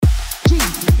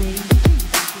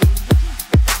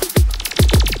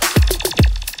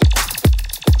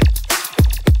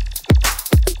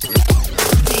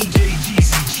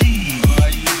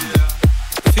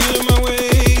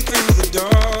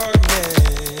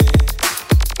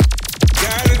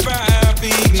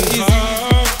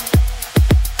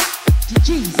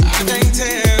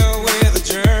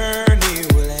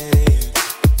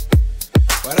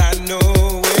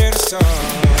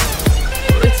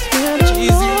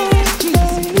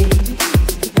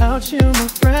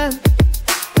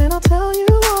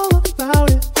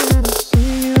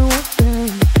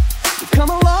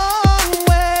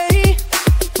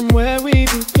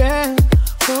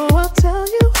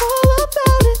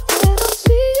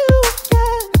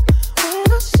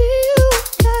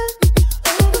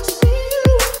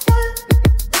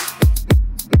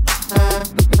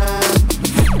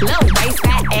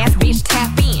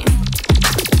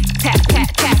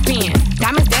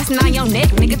dancing on your neck,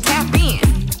 nigga, tap in.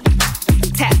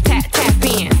 Tap, tap, tap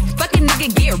in. Fucking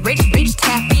nigga, get rich, bitch,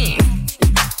 tap in.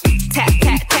 Tap,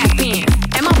 tap, tap in.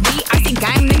 MOB, icy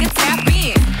gang, nigga, tap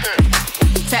in.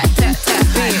 Tap, tap,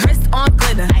 tap in. Wrist on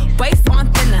glitter, waist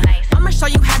on thinner. I'ma show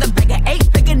you how to bag an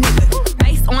 8-figure nigga.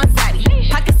 Face on zaddy,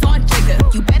 pockets on jigger.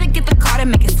 You better get the card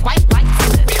and make it swipe like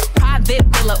Tinder. Private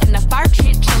villa in the fire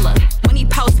chinchilla. When he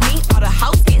post me, all the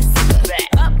house get sicker.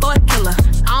 Up for a killer,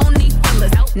 I don't need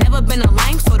fillers. Never been a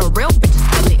lame, so the real bitches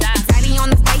feel it. Daddy on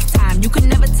the FaceTime, you can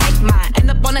never take mine. End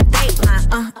up on a dateline,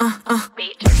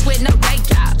 Bitch with no day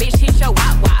job, bitch hit your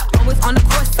wop. Always on the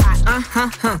court side,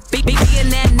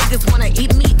 Billionaire niggas wanna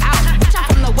eat me out. Bitch, I'm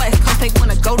from the West Coast, they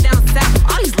wanna go down south.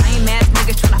 All these lame ass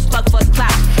niggas tryna fuck for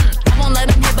clout. I won't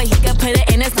let him hit, but he can put it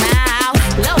in his mouth.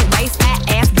 Low waist, fat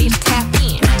ass, bitch, tap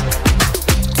in.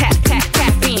 Tap, tap,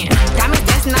 tap in. Diamonds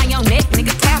dancing on your neck,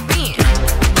 nigga, tap in.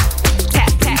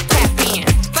 Tap, tap, tap in.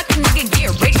 Fucking nigga, get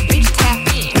rich, bitch, tap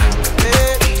in.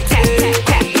 Tap, tap,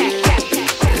 tap, tap,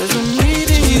 tap. There's a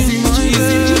meeting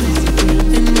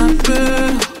in my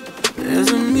bed. There's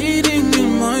a meeting in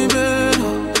my bed.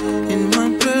 In my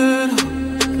bed.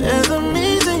 There's a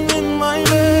meeting in my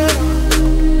bed.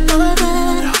 My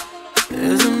bed.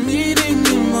 There's a meeting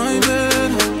in my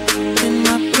bed. In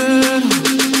my bed.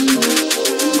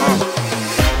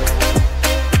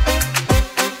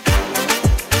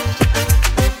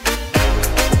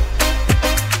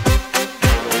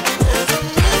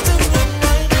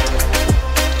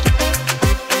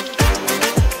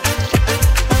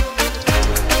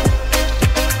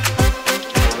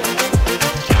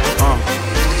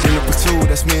 Dinner for two,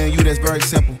 that's me and you, that's very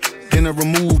simple. Dinner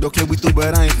removed, okay, we through,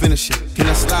 but I ain't finished yet. Can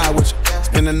I slide with you?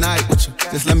 Spend the night with you?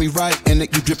 Just let me write and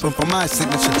that you dripping from my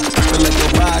signature. I feel like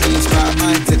your body inspired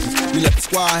my intentions. We left the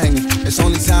squad hanging, it's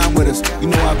only time with us. You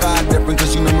know I vibe different,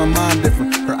 cause you know my mind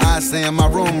different. Her eyes say in my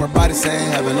room, her body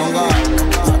saying heaven on God.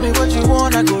 Tell me what you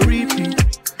want, I go repeat.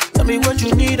 Tell me what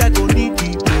you need, I go deep.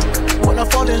 Wanna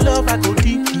fall in love, I go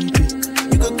deep.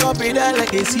 You can copy that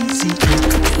like a CC.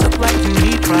 Look like you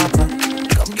need proper.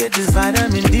 Come get this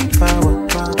vitamin D power.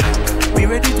 Be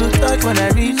ready to touch when I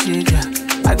reach it, yeah.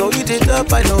 I go eat it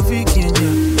up, I know vegan,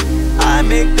 yeah. I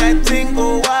make that thing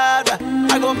go wild.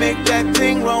 I go make that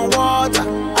thing run water.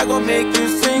 I go make you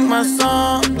sing my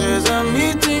song. There's a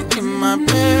meeting in my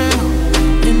bed.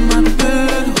 In my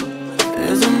bed.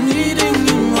 There's a meeting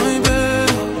in my bed.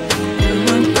 In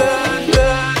my bed.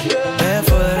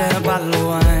 Barefoot and a bottle of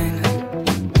wine.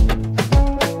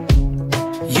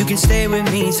 You can stay with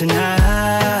me tonight.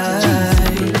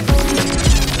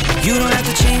 You don't have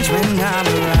to change when I'm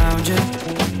around you.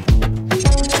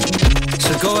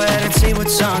 So go ahead and say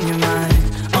what's on your mind,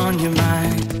 on your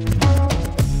mind.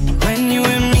 When you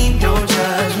and me, no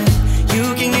judgment.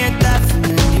 You can get that from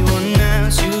anyone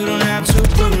else. You don't have to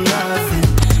prove nothing.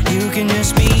 You can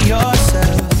just be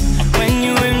yourself. When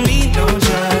you and me, no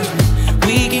judgment.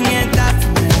 We can get that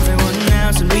from everyone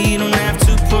else, and we don't have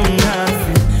to prove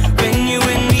nothing. When you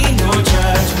and me, no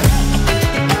judgment.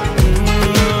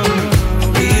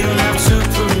 We don't have to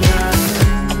prove nothing.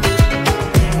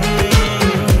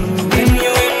 When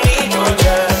you and me, no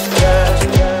judgment.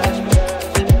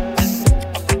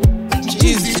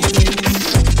 Jeezy.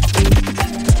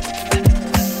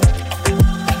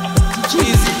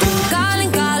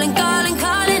 Calling, calling, calling,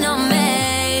 calling on me.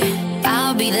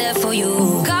 I'll be there for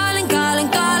you. Calling, calling,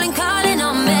 calling, calling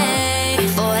on me.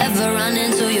 Forever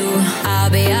running to you. I'll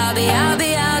be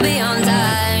on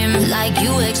time, like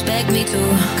you expect me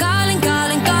to. Calling,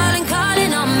 calling, calling,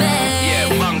 calling on me.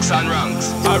 Yeah, bunks and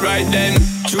ranks. Alright then,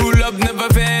 true love never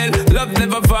fail, love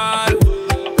never fall.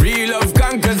 Real love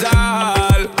conquers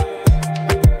all.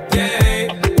 Yeah.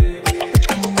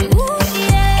 Ooh,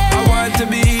 yeah. I want to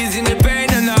be easing the pain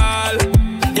and all.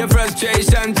 Your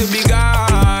frustration to be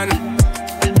gone.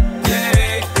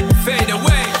 Yeah. Fade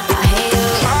away. I hate you.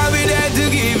 I'll be there to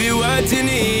give you what you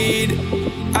need.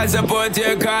 I support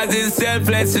your causes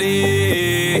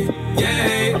selflessly.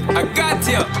 Yeah, I got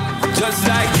you. Just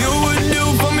like you would do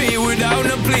for me without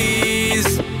no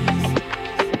please.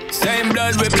 Same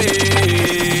blood we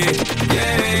bleed.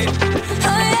 Yeah.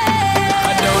 Oh, yeah.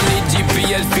 I don't need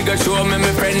GPS figure show me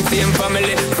my friends, same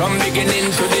family. From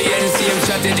beginning to the end, same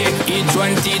strategy. Each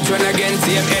one teach one again,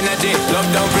 same energy. Love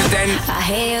don't pretend. I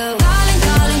hate you. Calling,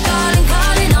 calling, calling,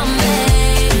 calling on me.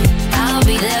 I'll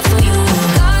be there for you.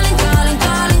 Calling, calling,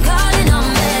 calling, calling on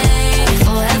me.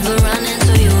 Forever running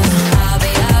to you. I'll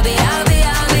be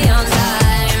on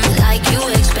time, like you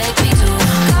expect me to.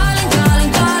 Calling,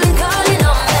 calling, calling, calling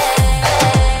on me.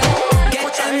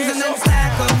 Get hands and then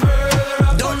stack 'em.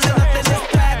 Don't you have to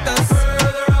distract us.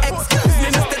 Excuse me,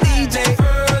 Mr. DJ.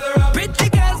 Pretty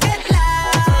girls get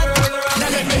loud. Now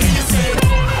let me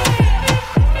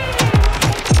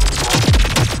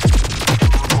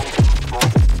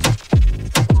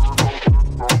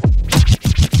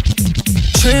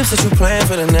that you plan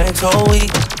for the next whole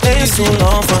week. It's too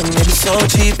long for a nigga so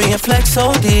cheap. And your flex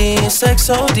OD and sex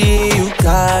OD. You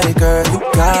got it, girl, you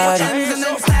got it.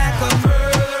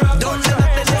 Don't let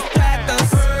nothing distract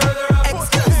us.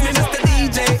 Excuse me, Mr.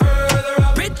 DJ.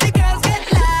 Pretty girls get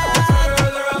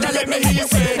loud. Now let me hear you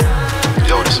say.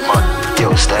 Yo, this money.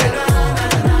 Yo, style.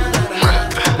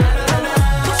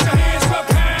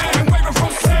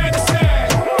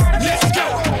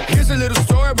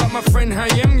 Friend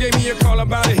Hayem gave me a call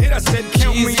about a hit. I said,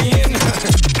 count me in.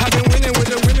 I've been winning with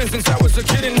the women since I was a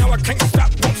kid, and now I can't stop,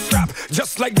 won't stop.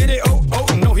 Just like did it, oh, oh,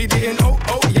 no he didn't, oh,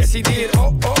 oh, yes he did,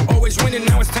 oh, oh, always winning,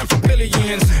 now it's time for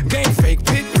billions. Game fake,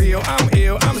 pit real, I'm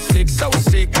ill, I'm sick, so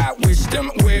sick, I wish them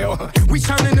well. We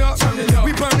turning up,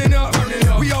 we burning up,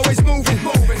 we always moving,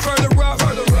 further up,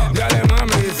 dale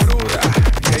mami, disfruta,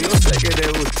 que yo sé que te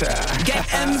gusta. Get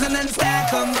M's and then stack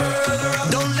them.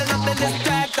 Don't let nothing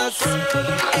distract us.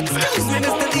 Excuse me,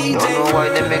 Mr. DJ. Don't know why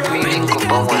they make me link up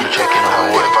on one checking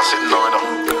out. What if I sit now enough?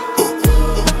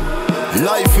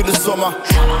 Life in the summer.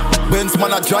 Benz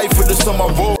man I drive for the summer.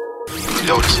 Whoa.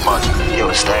 Yo, this money.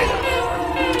 Yo, style.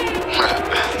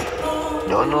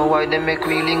 Don't know why they make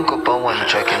me link up on one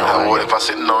checking out. What if I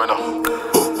sit now enough?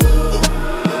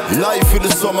 Life in the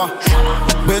summer.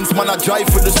 Benz man I drive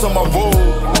for the summer. Whoa.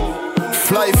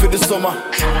 Fly for the summer.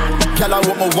 Girl I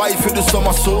want my wife in the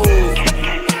summer. So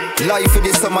life for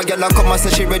the summer, girl, I come and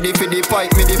say she ready for the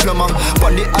pipe, me diploma.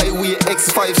 On the highway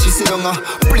X5, she sit down,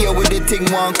 play with the thing,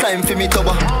 one climb for me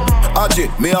tower. Aji,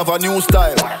 me have a new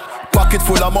style. Pocket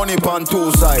full of money pan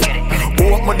two side.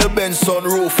 Open the Benz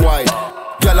sunroof wide.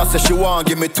 Girl, I say she want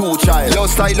give me two child. Yo,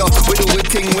 style up, we do we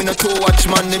thing, we no two watch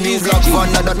man. The new black van,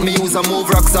 now that me use a move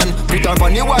rocks and put her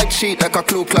on the white sheet like a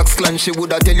Ku Klux Klan. She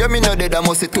woulda tell you me no dead, I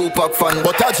must a 2-pack fan.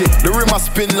 But Aji, the rim a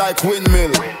spin like windmill.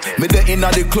 Me the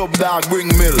inna the club dog bring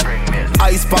mill.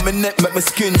 Ice pa me neck make me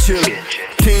skin chill.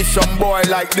 Cation boy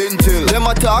like dental. Them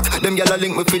attack, them gyal a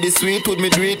link me for the sweet wood.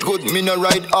 Me do it good, me no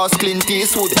ride ass Clint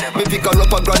Eastwood. Me pick her up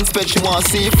a grand spec, she want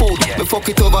seafood. Me fuck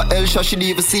it over Elsha, she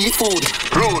leave seafood.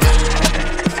 Rude.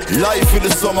 Life in the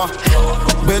summer.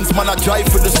 Benz man I drive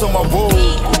for the summer. Whoa.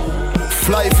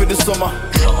 Fly for the summer.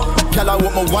 Girl I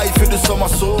want my wife in the summer.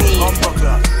 So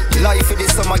life for the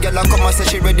summer, girl I come and say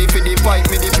she ready for the pipe,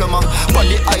 me diploma. On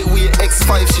the highway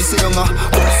X5, she sit down.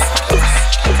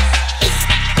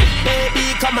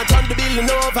 Baby, come and turn the building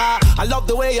over. I love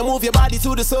the way you move your body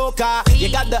to the soca. You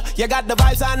got the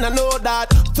vibes and I know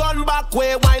that. Turn back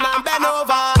way, wine and bend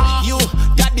over. You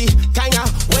got the kind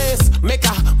of waist, make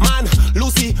a man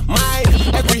lose his mind.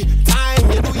 Every time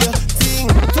you do your thing,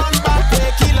 turn back way,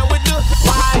 killer with the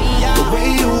fire. The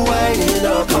way you winding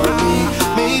up on me,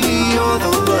 maybe you're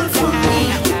the one for me.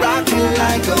 Rocking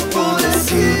like a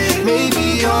policy,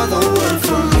 maybe you're the one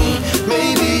for me.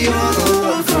 Maybe you're the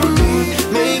one for me.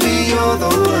 Maybe you're the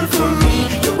one for me.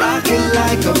 You're rocking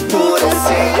like a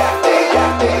policy.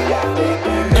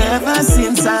 Ever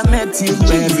since I met you,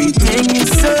 everything is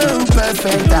so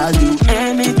perfect. I'll do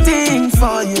anything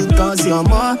for you, cause you're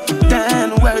more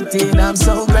than worth it. I'm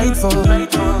so grateful.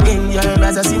 In your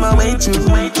eyes I see my way through.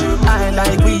 I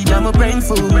like weed, I'm a brain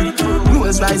food.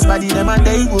 Rules rise body, them a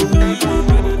day woo.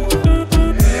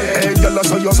 Hey, girl,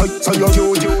 so you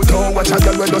don't watch a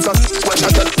girl when does watch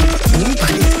a girl. Boom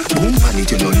pan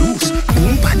it, you no lose.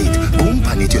 Boom pan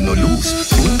it, you no lose.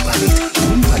 Boom pan it,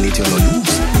 you no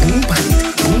lose. Boom pan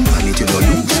it, you no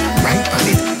lose. Right pan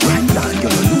it, right down, you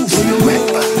no lose. Right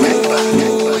back.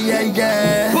 Oh yeah,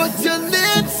 yeah. Put your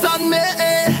lips on me,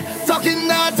 talking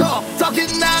that talk.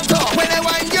 When I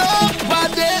wind your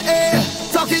body,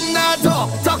 talking that talk.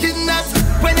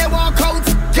 When I walk out,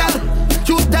 girl,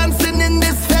 you dancing in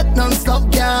this set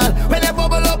non-stop, girl. When I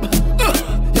bubble up,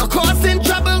 you're causing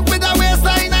trouble with a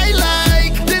waistline I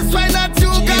like. This why that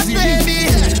you got, baby.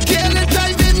 Girl, it's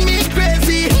driving me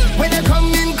crazy. When I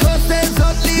come in close, there's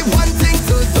only one thing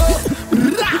to do.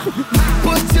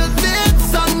 Put your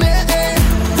lips on me,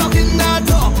 talking that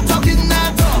talk.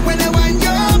 When I wind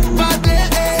your body,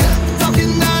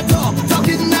 talking that talk.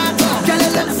 Girl,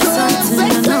 let's go,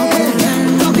 say so.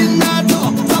 Talking that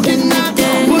talk.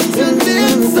 Put your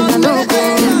lips on me,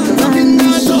 talking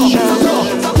that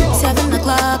talk. 7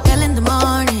 o'clock, early in the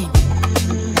morning.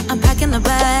 I'm packing the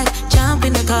bag, jump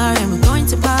in the car, and we're going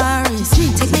to Paris.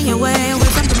 Take me away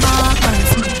from the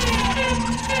markers.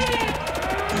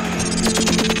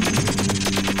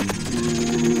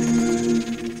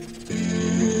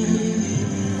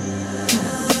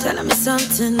 Telling me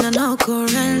something I know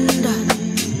corrender.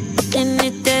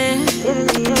 Anything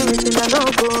I know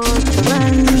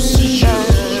corrender.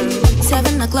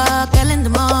 7 o'clock, early in the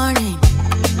morning.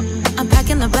 I'm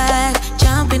packing the bag,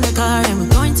 jump in the car, and we're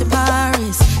going to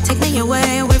Paris. Take me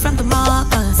away from the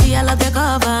markers.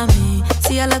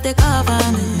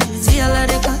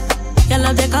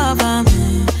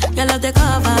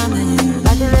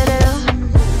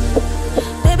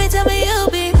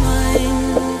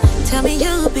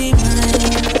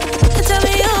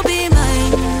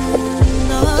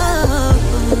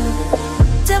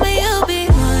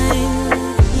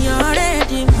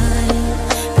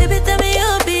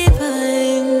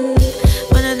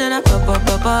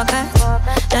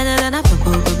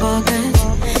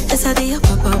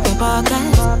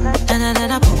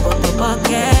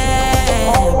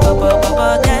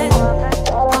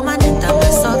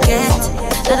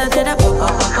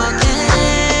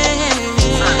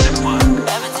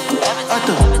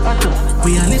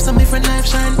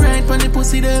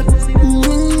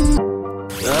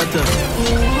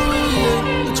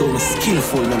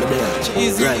 skillful number there.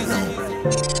 Easy. Right now.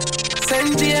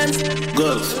 St. James,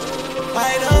 girls.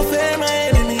 I don't fear my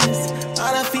enemies.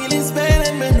 All I feel is pain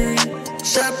and memory.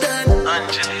 Shut down.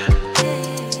 Angelia.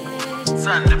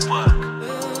 Sandy Park.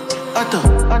 Otto.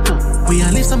 We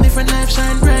all live some different life,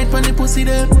 shine bright when the pussy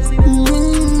them.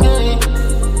 Yeah.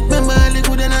 Remember all the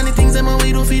good and all the things them and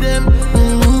we do for them.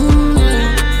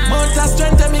 But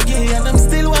strength and me gay and I'm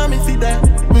still want me for that.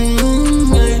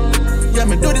 Yeah,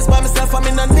 me do this by myself and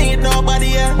me not need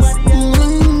nobody else.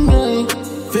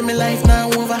 Feel me life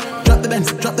now over. Drop the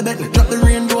Benz, drop the Bentley, drop the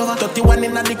Range Rover. 31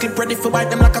 in the clip ready for bite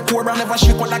them like a cobra. Never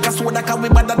shake out like a soda, cause we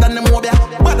better than them mobile.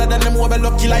 Better than them mobile,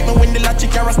 lucky like me when the latchy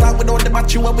carry start without the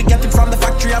battery. Where we get it from the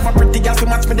factory. Have a pretty gas to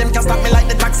match me, them can stop me like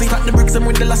the taxi. Cut the bricks and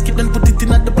with the last kid, then put it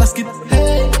in at the plastic.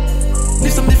 Hey,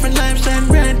 live some different life, shine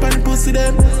bright, pan the pussy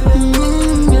them.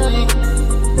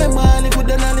 Remember all the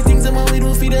good and all the things that we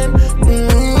do for them.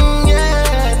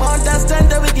 Yeah, but that strength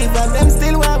that we give and them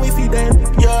still want we feed them.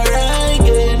 You're right,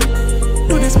 yeah.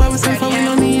 Do this by myself and we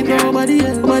don't need nobody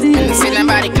else. And see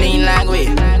nobody clean like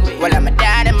we. Well, I'm a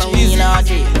dad and Marine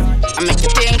OG. I make you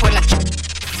think when I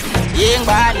young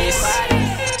badness.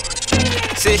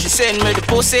 Say she send me the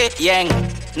pussy, yang.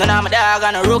 None of my dog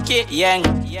and a rookie, yang.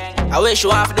 I wish you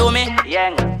want to do me,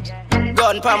 yang.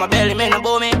 Gun pa my belly, me no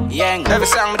bow me, yang. Every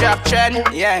song me drop trend,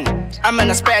 yang. I'm in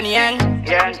a spend, yang.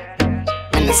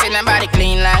 And I see nobody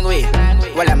clean like we.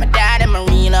 Well, I'm a dad and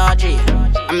Marine OG.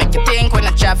 I make you think when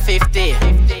I chop 50.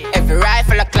 Every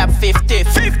rifle I clap 50.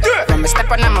 When I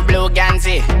step on my blue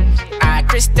Ganzi. I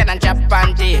Christian and drop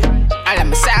panty. I let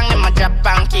me song in my drop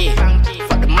panky.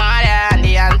 For the mother and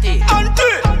the auntie.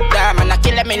 Damn, man, I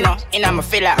kill me no, in a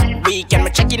filler. Weekend,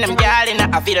 me checking them girl in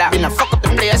a villa. Been a fuck up the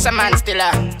place, a man still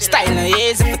a style no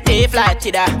easy for tape like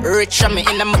Tida. Rich on me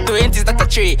in my 20s, that a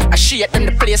tree. I shit on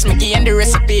the place, me give the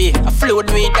recipe. I float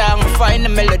way down, me find the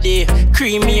melody.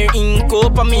 Creamy ink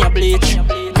up on me a bleach.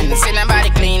 And I see nobody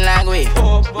clean like we.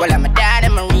 Well, I'm a dad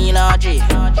and Marine OG.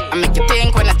 I make you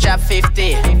think when I chop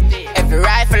 50. Every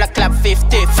rifle I clap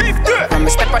 50. When I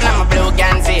step on my blue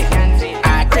Ganzi.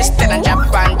 I Christian and drop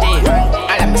panty.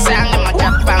 I let me sing in my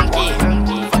drop panky.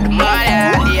 For the mother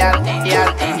and the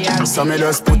auntie. So me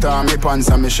just put on me pants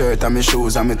and me shirt and me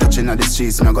shoes and me touching on the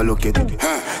streets, me go look it.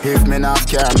 If me not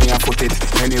care, me a foot it.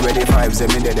 Anyway the vibes,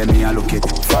 me dead, me a look it.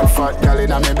 Fat gal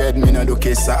inna me bed, me no do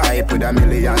kiss. I hype with a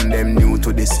million, them new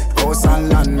to this. House and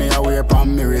land, me a wear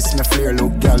pan me wrist. Me flare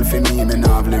look gal for me no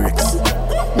have lyrics.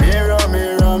 Mirror,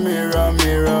 mirror, mirror,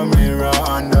 mirror, mirror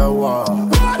on the wall.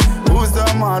 Who's the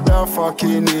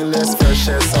motherfucking illest,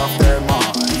 freshest of them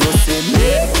all? You see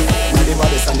me? Now the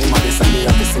bodies and the modest and the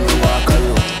happy see me walk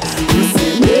around. You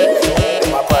see me?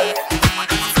 My body.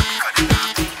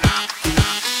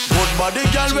 Good body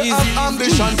girl with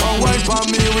ambition, come wine for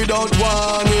me without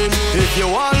warning. If you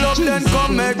want love, then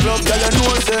come make love. Girl, you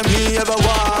know say me ever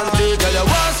want it. Girl, you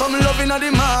want some love in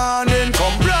the morning.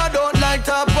 Come blood out like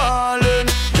tarpaulin.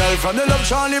 Girl, from the Love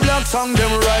Charlie Black song,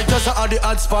 them right just at the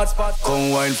hot spot.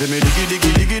 Come wine for me, diggy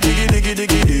diggy diggy diggy diggy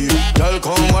diggy diggy. Girl,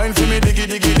 come wine for me, diggy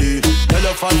diggy diggy. Girl,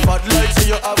 you fat like say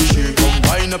you have shit. Come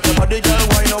wine up your body, girl,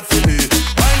 wine up for me.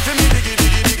 Wine for me, diggy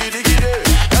diggy diggy diggy diggy.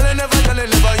 Girl, you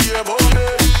never hear about me.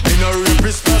 In a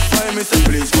rapist, that's why me say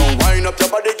please come wine up your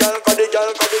body, girl, cause the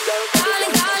girl, cause the girl.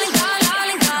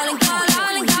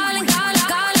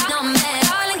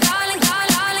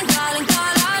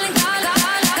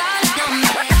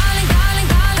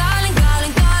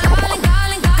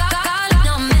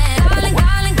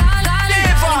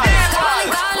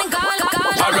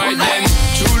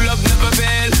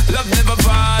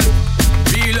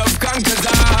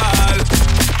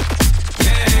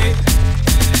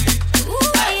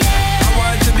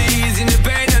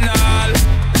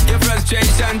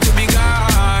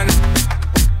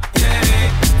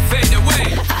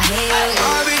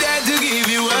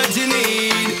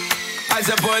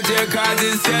 Cause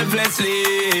it's selflessly.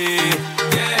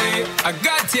 Yeah, I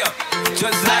got you.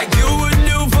 Just like you would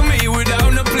do for me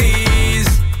without no please.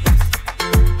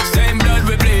 Same blood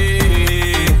we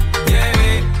bleed.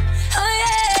 Yeah. Oh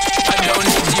yeah. I don't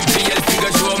need GPS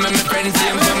figure show me my friends,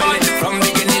 same family. From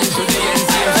beginning to the end,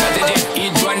 same strategy.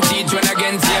 Each one teach one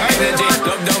again, same energy.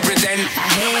 Love don't pretend.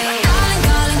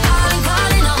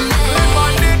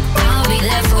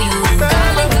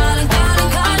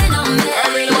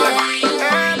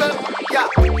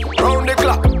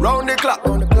 Round the clock.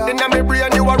 Then I'm a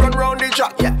brain, you a run round the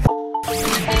track. Yeah.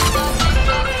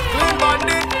 Clean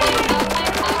bandit.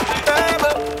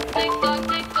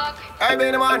 I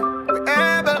be the man. We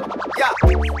able. Yeah.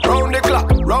 Round the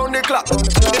clock.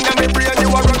 Then I'm a brain, you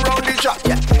a run round the track.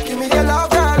 Yeah. Give me your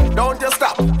love, girl. Don't you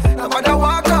stop. I'm gonna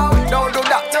walk out. Don't do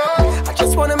that. I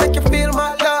just wanna make you feel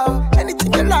my love. And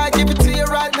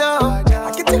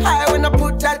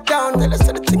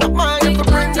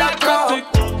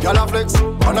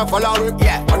wanna follow it.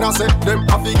 Yeah. When I say them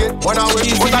have to get one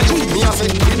away. What I do, me I say,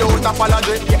 without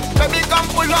apology. Yeah. Baby, come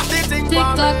pull up the thing for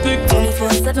me.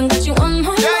 24/7 got you on my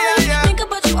mind. Think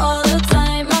about you all the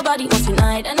time. My body wants you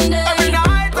night and day. Every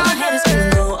night my head is gonna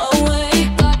go away.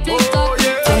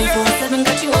 24/7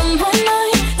 got you on my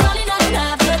mind. Darling, I don't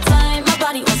have the time. My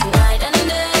body wants you night and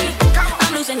day.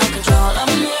 I'm losing no control of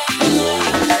me.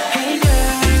 Hey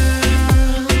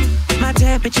girl, my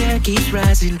temperature keeps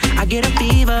rising. I get a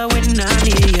fever when I'm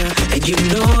near you, and you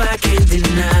know I can't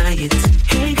deny it.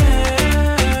 Hey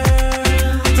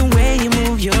girl, the way you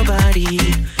move your body,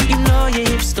 you know your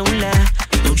hips don't lie.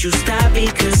 Don't you stop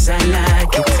because I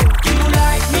like it. You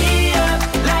light me up,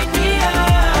 light me up.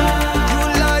 You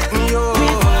light me up.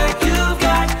 With what you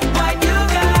got, what you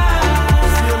got.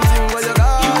 Same thing what you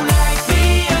got. You light me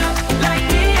up, light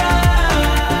me up.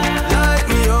 Light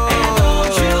me up. And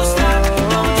don't you stop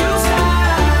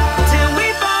till we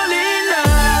fall in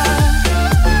love.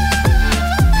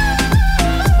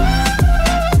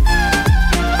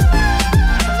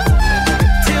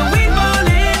 Till we fall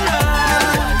in love.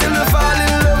 Till we fall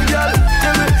in love, girl.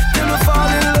 Till we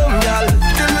fall in love, girl.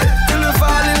 Till we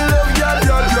fall in love, girl.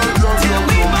 Till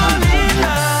we fall in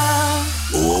love.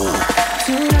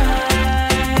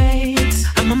 Tonight,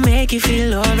 I'ma make you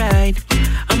feel alright.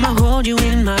 I'ma hold you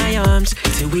in my arms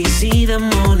till we see the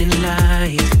morning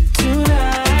light.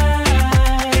 Tonight,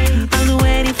 I'll do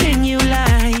anything you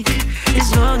like, as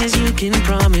long as you can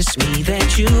promise me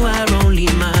that you are only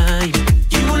mine.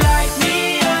 You light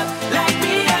me up, light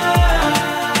me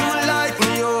up. You light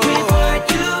me up. With what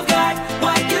you got,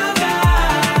 what you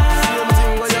got. Same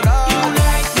thing what you got. You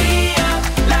light me up,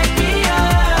 light me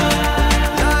up.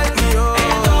 Light me up.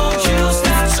 And don't you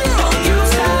stop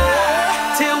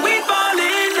till we fall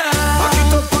in love. Back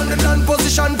it up on the land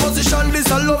position. This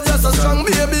a love just a strong,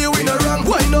 baby. We no wrong.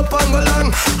 Wind up and go long.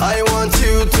 I want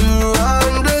you to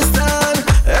understand.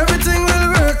 Everything will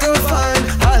work out fine.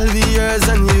 I'll be yours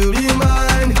and you'll be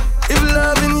mine. If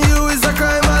loving you is a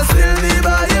crime, I'll still be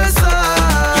by your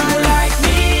side. You light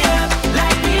me up,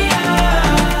 light me up.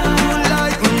 You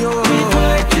light me up. With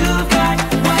what you got,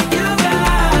 what you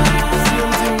got.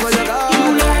 Same thing what you got. You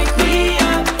light me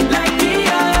up, light me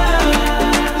up.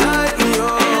 Light me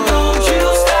up. And don't you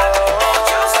stop.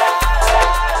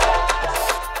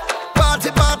 Party,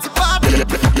 party, party.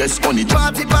 Yes, money.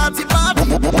 Party, party, party.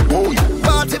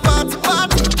 Party, party,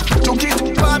 party. Took it.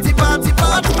 Party, party,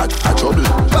 party. I trouble.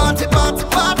 Party, party,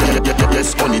 party.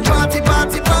 Yes, money. Party,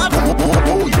 party, party.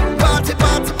 Party,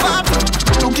 party, party.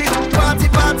 Took it. Party,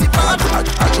 party, party.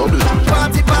 I trouble.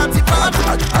 Party, party, party.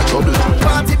 I trouble.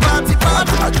 Party, party,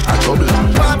 party. I trouble.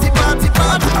 Party, party,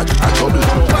 party. I trouble.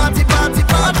 Party, party,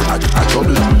 party. I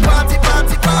trouble. Party,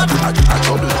 party, party. I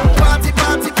trouble. Party,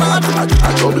 party, party.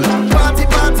 I trouble. Party,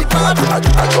 party, party.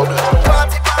 I trouble.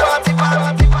 Party, party,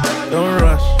 party. Don't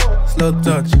rush, slow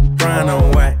touch, brown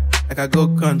and white, like I go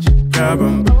country,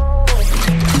 carbon.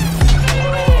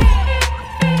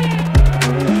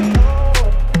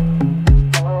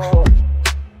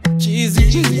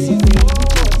 Jeezy.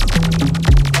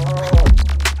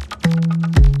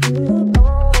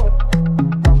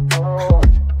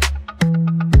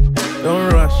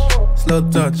 Don't rush, slow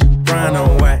touch, brown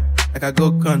and white, like I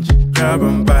go country,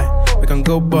 carbon by. We can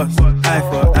go bust, eye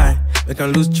for eye, we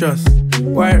can lose trust.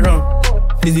 White rum,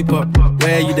 fizzy pop,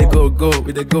 where you they go,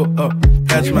 we they go up.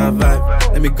 Catch my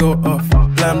vibe, let me go off,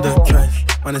 blam the trash,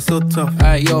 man it's so tough.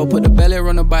 Alright, yo, put the belly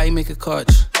on the body, make a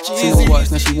catch. She got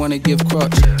watch, now she wanna give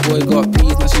crutch. Boy got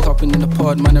peas, now she hopping in the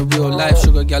pod. Man, a real life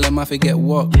sugar gal, I forget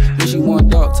what. When she want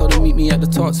dark, told her meet me at the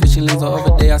top. Switching lanes the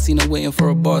other day, I seen her waiting for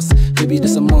a bus. Baby,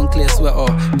 this a Moncler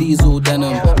sweater, diesel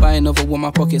denim. Buy another one, my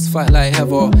pockets fat like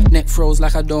heather. Neck froze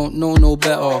like I don't know no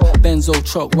better. Benzo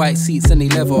truck, white seats and they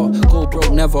leather. Go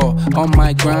broke never, on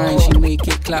my grind. She make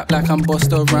it clap like I'm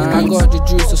Busta Rhymes. I got the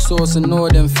juice, the sauce and all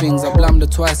them things. I blammed her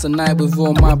twice a night with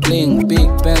all my bling. Big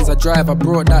Benz I drive, I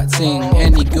brought that thing.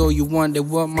 Any girl you want, they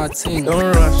want my ting.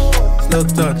 Don't rush, slow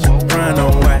touch, brown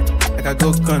and white, like I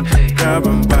go country, grab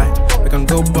and buy. We can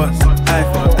go bust, eye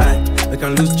for eye, we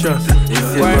can lose trust.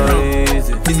 White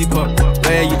rum, fizzy pop,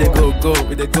 where you they go,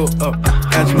 we they go up.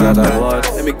 Catch my vibe,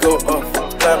 let me go off.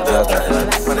 Climb the track,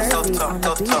 man it's so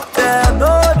tough. There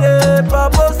no day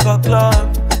purpose for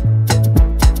club,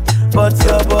 but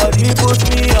your body puts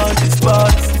me on the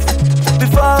spot.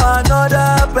 Before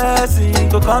another person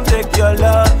go come take your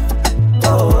love.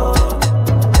 Oh,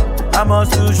 I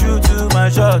must lose you to my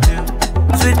shot, yeah.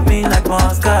 Sweet me like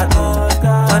Moscato,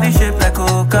 body shape like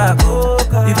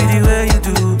Coca-Cola. It be the way you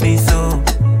do me so,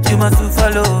 you must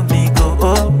follow me, go.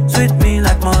 Oh, sweet me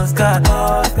like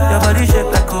Moscato, your body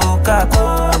shape like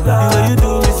Coca-Cola. The way you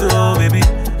do me so, baby,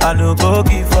 I no go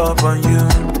give up on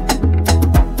you.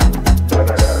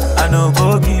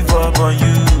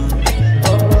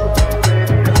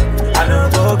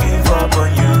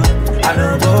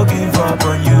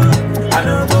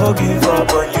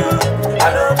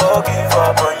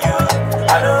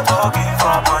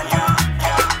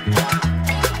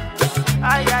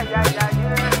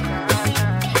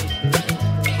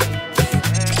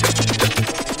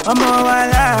 I'm all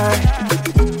alive.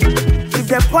 If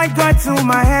the point got to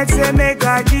my head, say make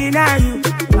I deny you,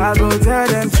 I go tell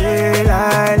them, say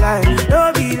lie,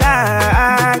 don't be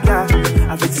like, yeah.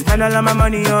 I fit spend all of my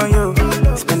money on you,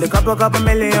 spend a couple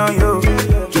million on you,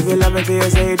 give you love until you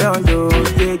say don't do,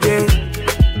 yeah.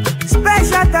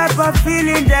 Special type of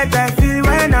feeling that I feel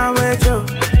when I'm with you.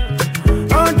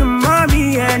 Oh, the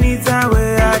mommy, anytime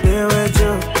where I deal with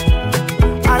you.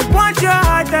 I want your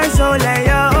heart and soul and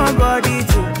your own body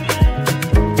too.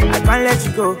 I can't let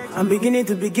you go, I'm beginning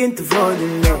to fall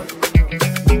in love.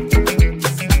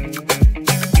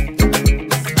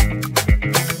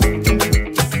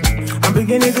 I'm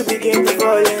beginning to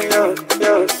fall in love.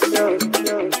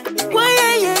 Why,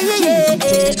 yeah.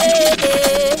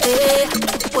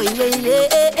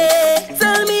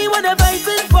 Tell me what they're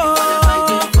fighting for,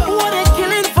 what they're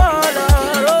killing for,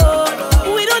 no.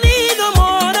 We don't need no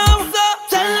more now, so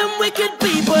tell them wicked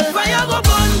people, fire go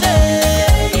bunde,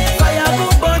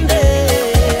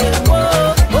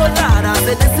 oh, Lord, I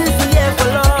said this is the year for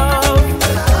love.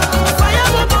 Fire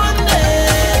go bunde,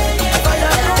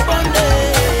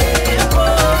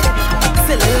 oh,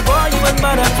 say little boy you ain't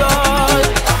mad at all.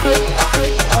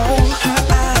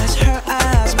 Her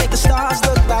eyes make the stars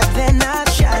look like they're not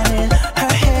shining.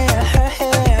 Her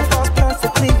hair falls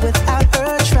perfectly without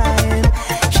her trying.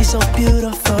 She's so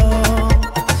beautiful,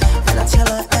 and I tell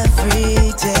her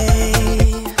every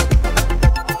day.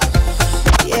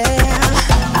 Yeah,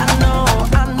 I know.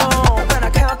 When I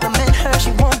compliment her,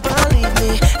 she won't believe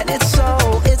me, and it's so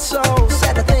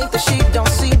sad to think that she don't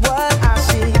see what I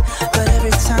see. But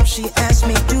every time she asks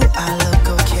me, do I look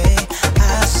okay? I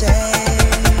say.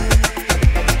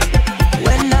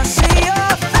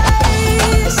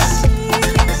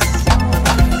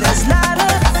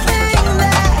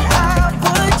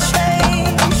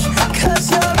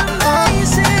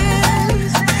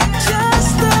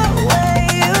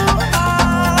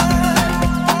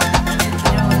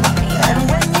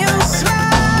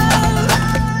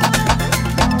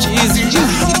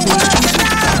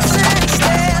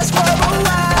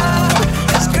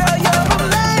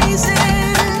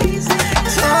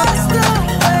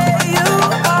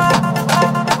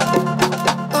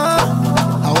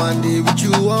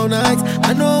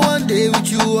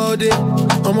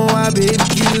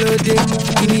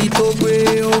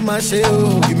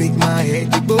 You make my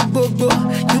head go go go.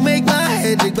 You make my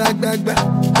head back.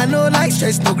 I know like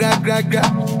stress no gra.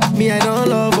 Me I don't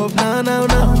love up now.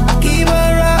 Keep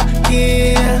on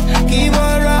rocking.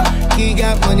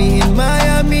 Got money in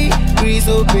Miami. Please,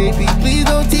 oh baby, please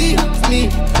don't tease me.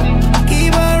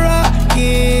 Keep on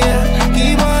rocking.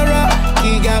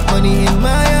 Got money in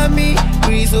Miami.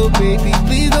 Please, oh baby,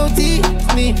 please don't tease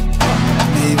me.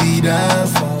 Baby,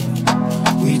 dance for me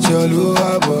with your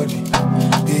lower body.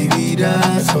 Baby,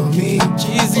 dance for me.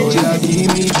 Oh, yeah,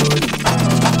 give me body.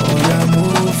 Oh, yeah,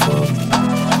 move for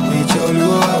me with your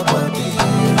lower body.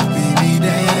 Baby,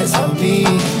 dance for me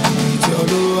with your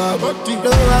lower body.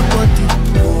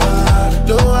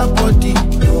 Lower body.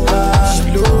 She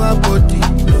lower body.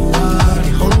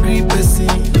 The hungry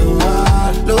person.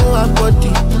 Lower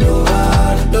body.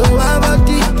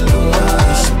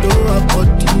 She lower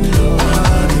body.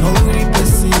 The hungry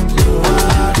person.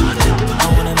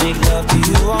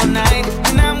 All night,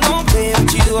 and I'm gon' play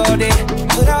with you all day.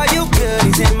 Put all your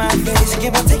goodies in my face.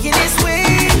 Keep on taking this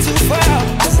way too far.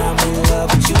 Cause I'm in love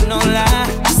with you, no lie.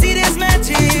 You see this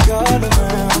magic all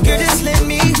around. Girl, just let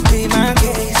me be my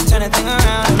case. Turn that thing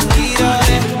around and lead all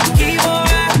that. Keep on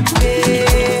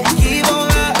rockin', keep on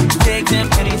rockin'. Take them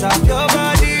pennies off your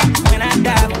body. When I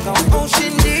dive, I'm gon'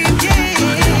 ocean deep,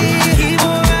 yeah. Keep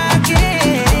on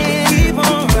rockin'.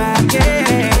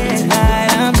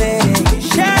 Tonight I'm begging you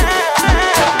shine.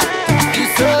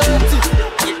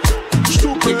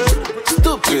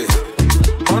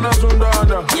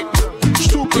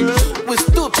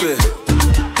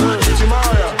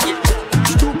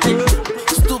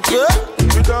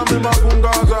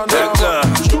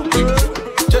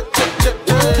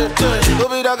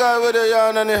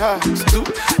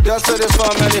 Just to the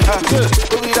fun anyhow.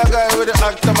 Who be that guy with the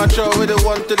act amateur, with the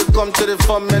one to the come to the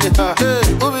fun anyhow?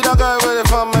 Who be that guy with the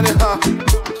fun anyhow?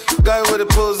 Guy with the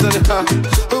pose anyhow.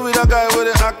 Who be that guy with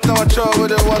the act amateur,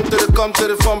 with the one to the come to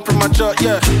the fun premature?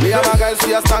 Yeah, me and my guys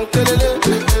we are stank till it.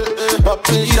 Up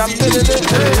in champagne.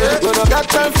 We don't got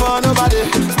time for nobody.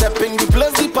 Stepping the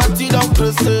place, the party don't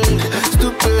proceed.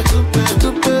 Stupid.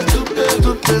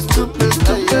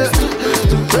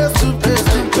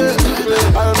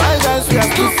 All my guys we are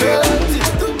stupid.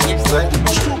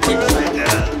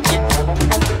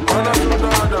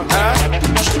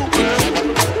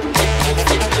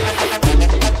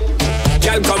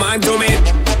 Girl, come on to me.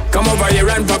 Come over here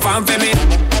and perform for me.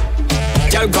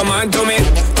 on to me.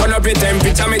 Turn up your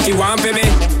temperature, make you want for me.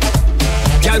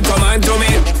 Girl, come on to me.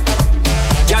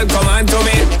 Girl, come on to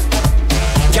me.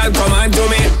 Girl, come on to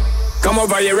me. Come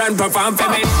over here and perform for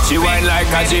me. She whine like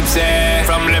a gypsy.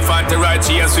 From left hand to right,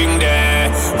 she a swing there.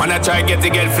 Wanna try get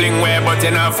fling where, but you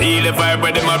not feel the vibe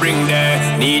where them a bring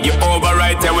there. Need you over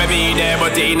right there with me there,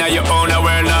 but in your own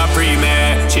world not free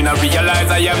me. She not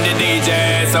realize I am the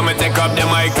DJ, so me take up the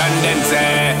mic and then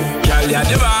say, girl, yeah,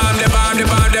 the bomb, the bomb, the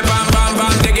bomb, the bomb, bomb,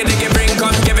 bomb, diggy, diggy, bring,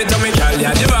 come, give it to me, girl,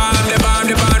 yeah, the bomb, the bomb,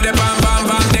 the bomb, the bomb, bomb,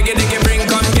 bomb, diggy, diggy, bring,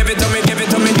 come, give it to me, girl,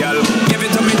 give it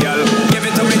to me, girl, give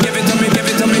it to me, give it to me, give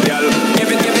it to me, girl.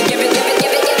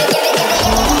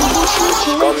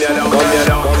 Come here now, come here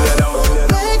now, come here now.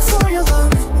 Beg for your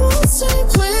love, won't say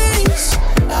please.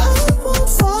 I won't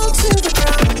fall to the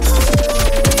ground.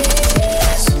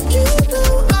 You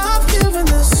know I've given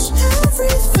this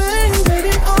everything,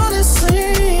 baby,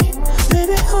 honestly.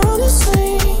 Baby,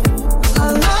 honestly. I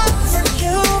love for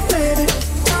you, baby.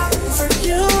 Die for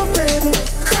you, baby.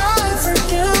 Cry for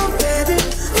you, baby.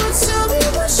 But tell me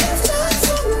what you've done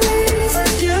for me. For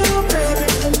you, baby,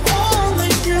 and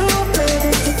only you, baby.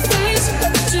 The things I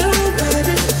do,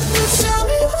 baby. But tell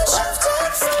me what you've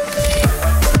done for me.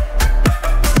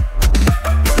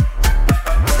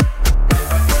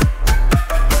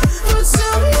 But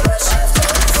tell me what you've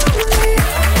done for me.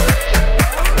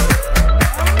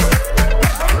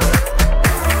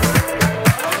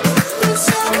 But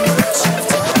tell me what you've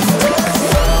done for me.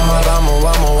 Vamos,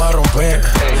 vamos a romper.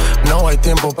 No hay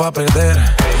tiempo pa' perder.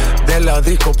 De la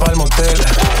disco pa'l motel.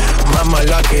 Más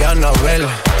mala que Annabelle.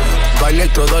 Baile y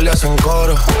todo le hacen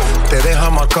coro. Te deja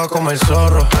marcado como el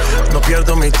zorro. No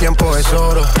pierdo mi tiempo, es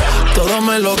oro. Todo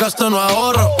me lo gasto, no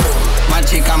ahorro. Más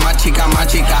chica, más chica, más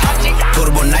chica.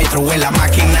 Turbo Nitro en la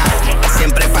máquina.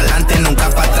 Siempre pa'lante, nunca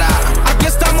para atrás. Aquí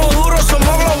estamos duros,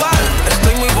 somos global.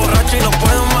 Estoy muy borracho y no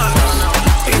puedo más.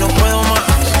 Y no puedo más.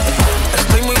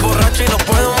 Estoy muy borracho y no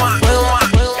puedo más.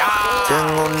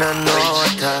 Tengo una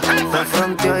nota, me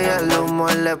fronteó y el humo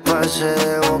le pasé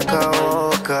de boca a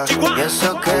boca. Y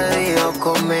eso que dijo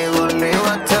conmigo no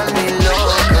iba a estar ni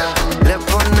loca. Le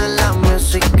pone la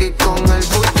música y con el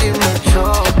booty me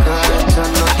choca. Esta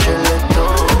noche le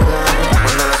toca.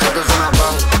 Cuando las otras suenan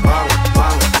pam, pam,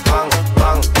 pam,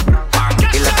 pam, pam.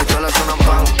 Y las pistolas suenan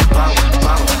pam, pam,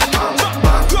 pam, pam,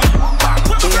 pam.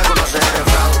 Y ya conoce el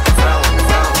refrán, fran,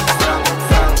 fran, fran,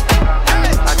 fran.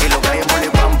 Aquí lo que hay es money,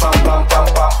 pam, pam, pam, pam,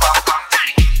 pam, pam.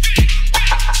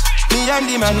 Me and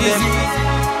the man them,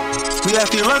 we have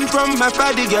to run from my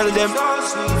party girl them.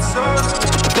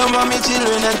 Don't want me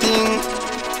children and thing.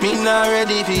 Me not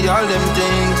ready for all them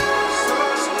things.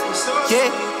 Yeah,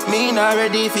 me not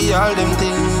ready for all them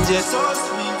things yet.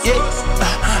 Yeah,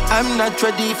 I'm not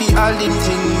ready for all them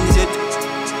things yet.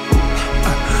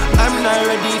 I'm not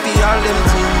ready for all them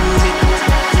things yet.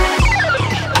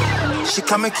 She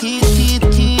call me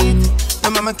Keith. My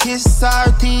mama kiss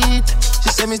her teeth. She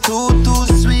say me too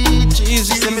sweet. She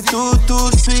say me too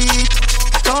sweet.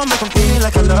 Don't make me feel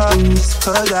like I love you,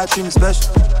 cause I treat me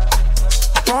special.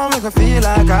 Don't make me feel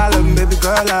like I love you, baby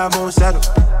girl, I won't settle.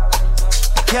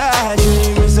 Yeah, I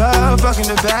dreams of fucking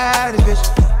the baddest bitch.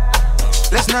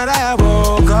 Last night I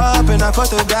woke up and I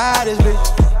fucked the baddest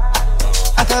bitch.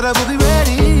 I thought I would be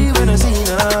ready when I seen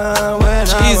her, when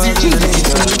I was in the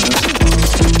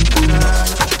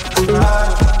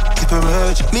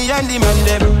me and the man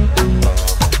them,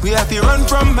 we have to run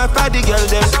from my party girl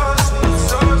them.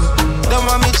 Don't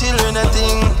want me children a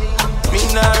thing. Me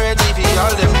not ready for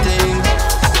all them things.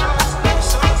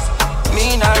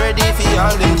 Me not ready for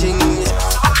all them things.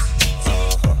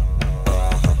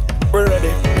 We're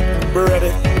ready,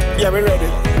 yeah we're ready.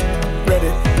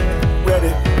 Ready.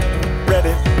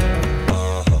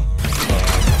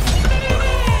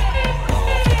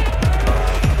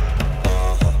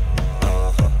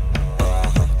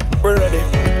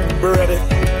 We're ready,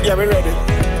 yeah we're ready.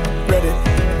 Ready.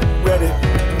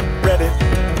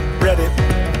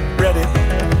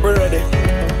 We're ready.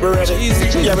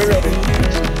 Yeah we're ready.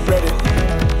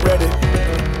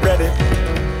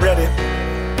 Ready.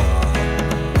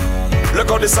 Look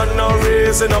how the sun now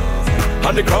raising up,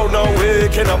 and the crowd now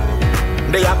waking up.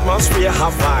 The atmosphere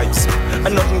have vibes,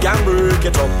 and nothing can break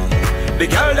it up. The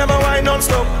girl them a wine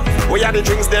non-stop. We are the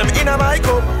drinks them in a my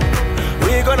cup.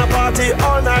 We gonna party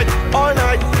all night.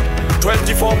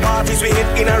 24 parties we hit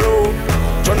in a row.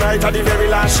 Tonight at the very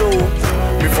last show,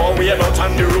 before we head out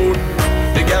on the road.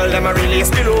 The girl them a release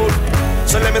the load.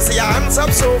 So let me see your hands up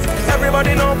so.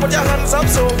 Everybody know, put your hands up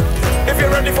so. If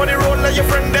you're ready for the road, let your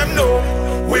friend them know.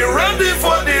 We're ready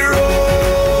for the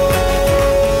road.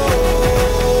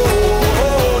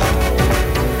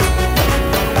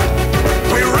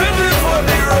 We're ready for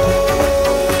the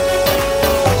road.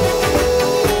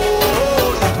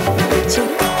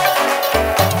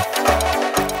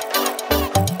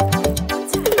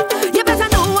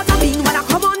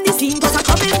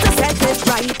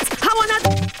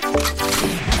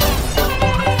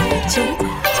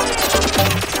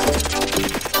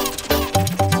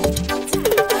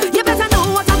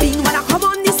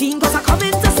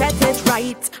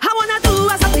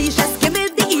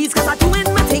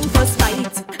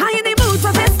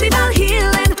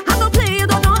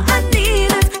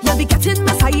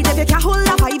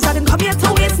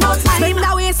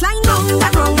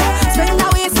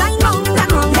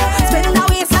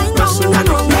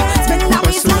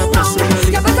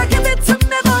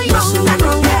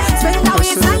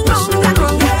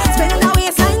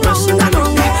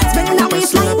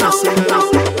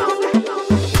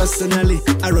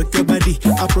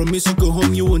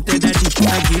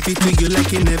 I give it to you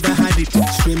like you never had it.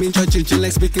 Screaming, churching,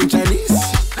 like speaking Chinese.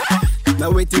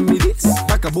 Now waiting me this,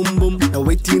 back a boom boom. Now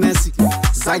waiting I see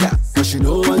Zaga, but she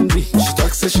know one me. She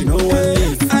talks so she know one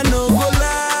leave. I know go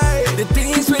lie, the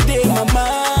things within my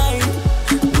mind.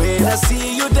 When I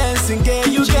see you dancing, girl,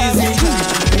 you got me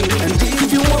high. And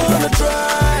if you wanna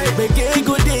try, make a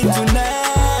good day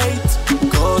tonight.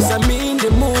 Cause I'm in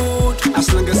the mood.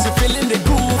 As long as you're feeling the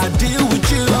groove, I deal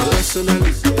with you.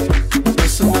 Personally,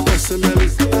 personally, personally.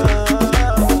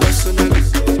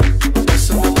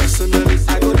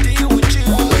 I go deal with you.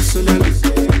 Personally,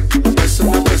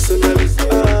 personally, personally.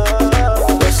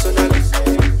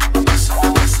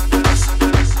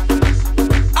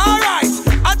 Alright,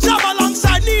 I jam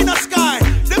alongside Nina Sky,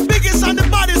 the biggest and the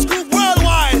baddest group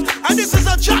worldwide. And this is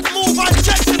a Jack Move and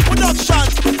Jackson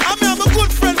Productions. I mean, I'm a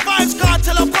good friend, Vibes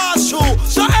Cartel, a pass through.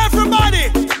 So everybody,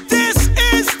 this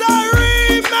is the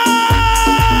remix.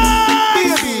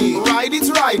 Baby,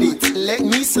 ride it, let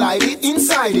me slide it,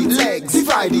 inside it, legs,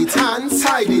 divide it, hands,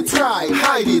 hide it, try,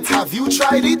 hide it. Have you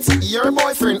tried it? Your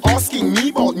boyfriend asking me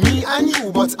about me and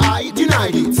you, but I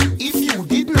denied it. If you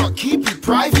did not keep it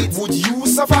private, would you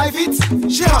survive it?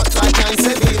 She hot like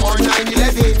 9/7 or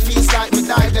 9/11. Feels like me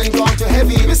died and gone to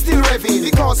heaven. Me still revving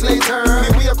because later me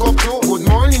wake up to good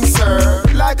morning, sir.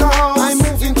 Like a house, I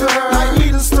move into her. Like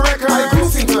needles to record, I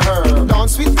groove into her.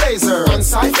 Dance with blazer, on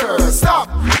cipher. Stop.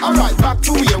 Alright, back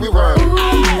to where we were.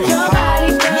 Your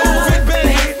body, girl. Move it,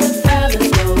 baby. Make the fellas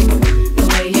go. The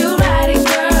way you ride it,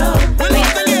 girl. We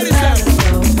love the ladies, girl.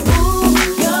 Ooh,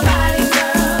 your body,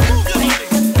 girl. Make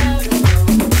the fellas go.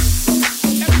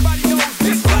 Everybody knows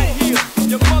this right here.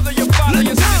 Your mother, your father,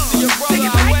 your sister, your brother.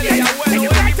 Everybody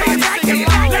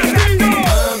sing along.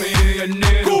 Mami, el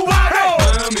negro. Cubano.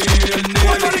 Mami, el negro.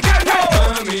 Puertorriqueño.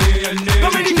 Mami, el negro.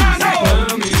 Dominicano.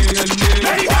 Mami, el negro.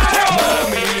 Mexicano.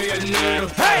 Mami, el negro.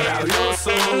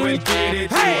 Rabioso, él quiere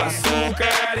tu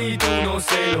azúcar y tú no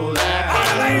se lo das.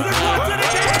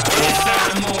 Esa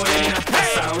morena está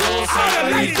sabrosa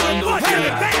y cuando te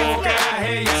la tocas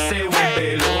ella se vuelve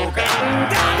loca.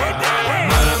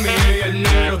 Mami, el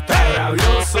negro está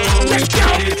rabioso, él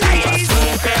quiere tu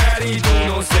azúcar y tú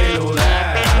no se lo das.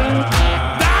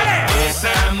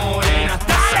 Esa morena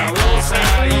está sabrosa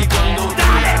y cuando te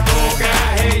la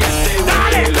tocas ella se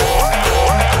vuelve loca.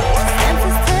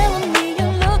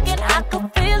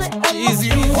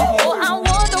 Oh, I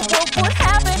wonder what would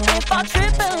happen if I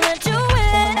trip and let you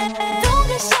in. Don't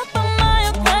get shut by my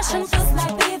aggression, just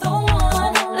like be the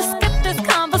one. Let's skip this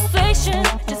conversation,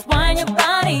 just wind your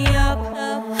body up.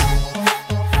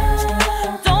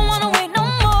 Don't wanna wait no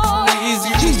more. You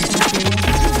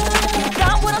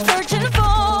got what I'm searching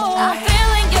for. I'm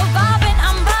feeling your vibing,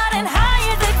 I'm riding high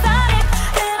as exotic,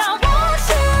 and I want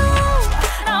you.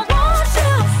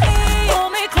 Pull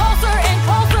me closer and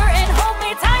closer and hold me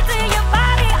tight to your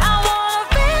body. I wanna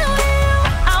feel you.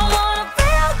 I wanna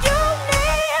feel you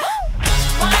near.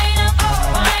 Wind up,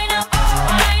 wind up,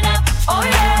 wind up, oh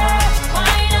yeah.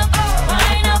 Wind up,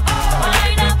 wind up,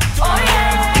 wind up, oh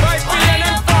yeah. Right being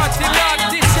a party, not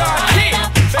this or that.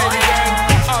 Baby girl,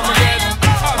 Armageddon.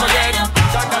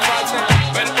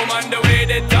 Well, I'm on the way,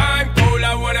 the time cold, I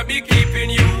wanna be keeping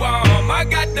you warm. I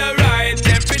got the right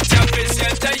temperature to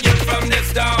shelter you from the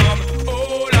storm.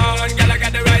 Hold on, girl, I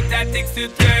got the right tactics to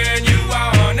turn you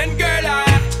on. And girl, I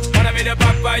wanna be the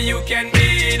papa, you can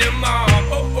be the mom.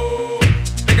 Oh, oh.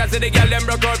 Because the girl them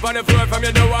broke out on the floor. From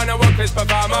you don't wanna work this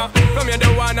performer. From you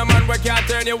don't wanna man where can't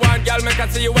turn you on. Girl, make I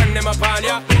see you when them upon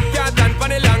ya. Can't stand for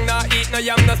the long, nah. Eat no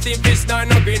yam, no steamed fish, no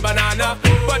green banana.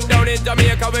 But down in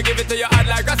Jamaica, we give it to you hot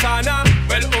like a sauna.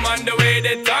 Well, I'm on the way,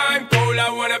 the time cold, I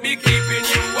wanna be keeping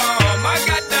you warm. I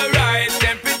got the right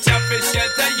temperature to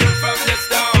shelter you from the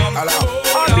storm.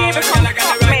 Oh, Lord, girl, I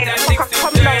got the right tactics to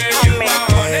turn you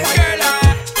on. And girl,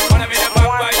 I wanna be the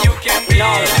papa, you can be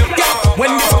the mom.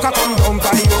 When the fucker come down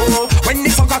by you, when the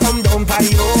fucker come down by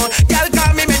you, y'all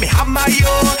call me, make me hammer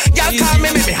you. Y'all call me,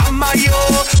 make me hammer you.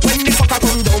 When the fucker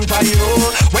come down by you,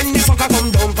 when the fucker come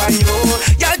down by you,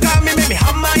 y'all call me, make me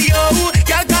hammer you.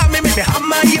 Y'all call me, make me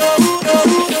hammer you.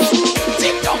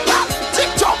 Tick tock,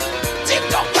 tick tock, tick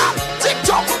tock, tick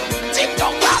tock, tick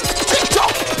tock, tick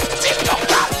tock, tick tock, tick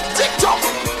tock, tick tock,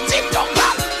 tick tock.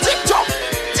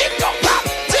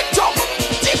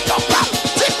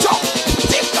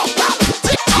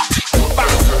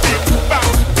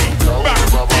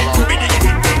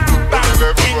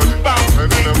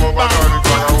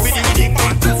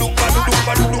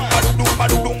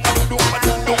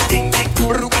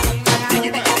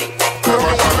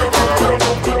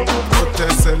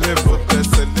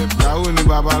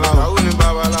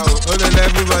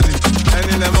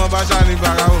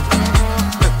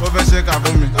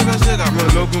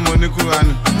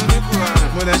 Kurani.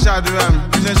 Mo lè ṣàdúrà mi,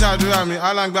 bí ṣe ṣàdúrà mi,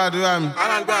 aláǹgbàdúrà mi.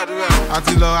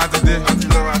 Àti lọ àti dé,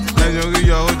 lẹ́yìn orí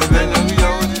yọ ó ti dé.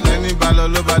 Ẹni bá lọ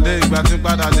ló bá dé, ìgbà tí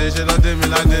padà dé, ṣe lọ dé mi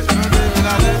ládé.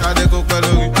 Kádé kó pẹ́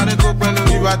lórí,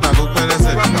 kí bàtà kó pẹ́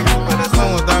lẹ́sẹ̀.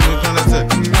 Fọ́wọ́n tá mi kún lẹ́sẹ̀.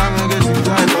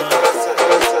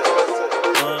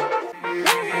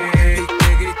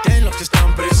 Griten los que están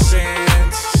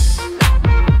presentes.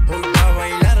 Hoy va a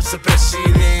bailar ese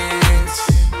presidente.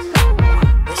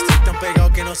 Estoy tan pegado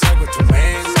que no salgo de tu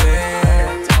mente.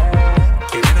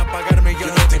 Quieren apagarme, yo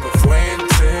no tengo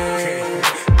fuente.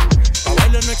 Pa'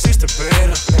 bailar no existe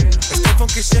pero este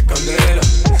funky se candela.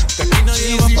 De aquí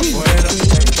nadie va pa' afuera.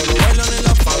 Solo bailan en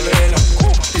la favela.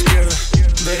 Izquierda,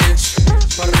 derecha,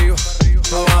 pa' arriba,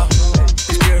 pa' abajo.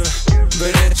 Izquierda,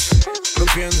 derecha,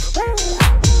 rompiendo.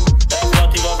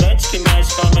 Cativamente que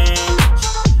mexe com a mente.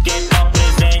 Quem tá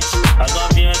presente, as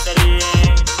novinhas tá ali,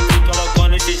 hein? Fica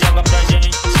loucona e se joga pra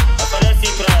gente. Aparece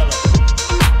pra ela.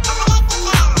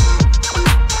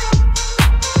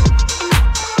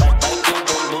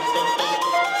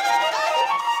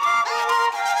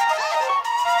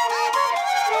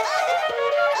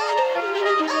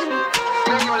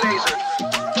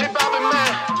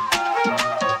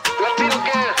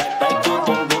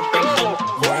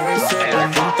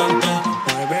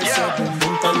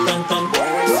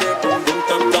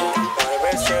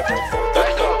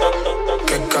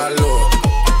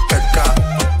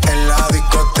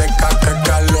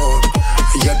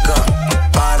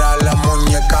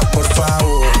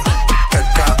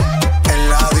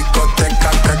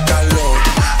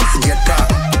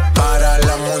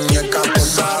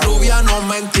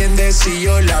 Si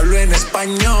yo le hablo en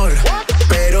español,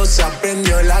 pero se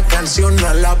aprendió la canción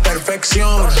a la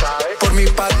perfección. Por mi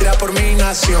patria, por mi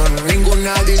nación,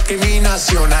 ninguna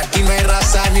discriminación. Aquí no hay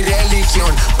raza ni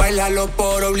religión, bailalo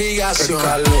por obligación.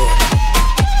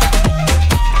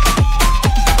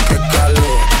 Qué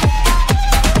calor,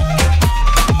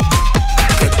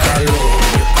 qué calor,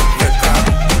 qué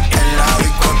calor.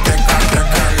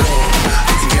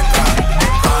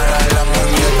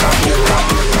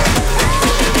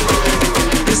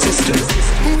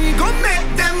 We gon' make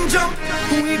them jump,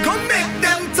 we gon' make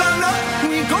them turn up,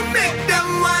 we gon' make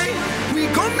them whine, we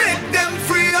gon' make them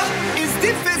free up. It's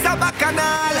the face of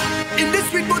Bacchanal, in this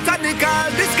sweet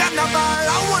botanical, this carnival.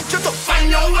 I want you to find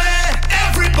your way,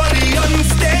 everybody on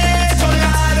stage, oh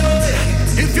Lord,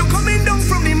 oh. If you're coming down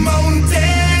from the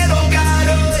mountain, oh God,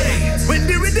 oh. When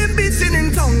the rhythm beating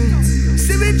in tongue,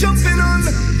 see me jumping on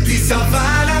the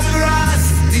savannah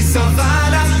grass, the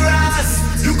savannah grass.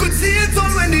 You could see it all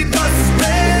when the dust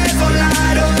spreads, oh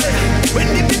Lord, oh. When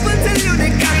the people tell you they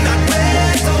cannot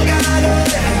wait, oh God, oh.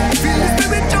 Feel the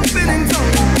spirit jumping in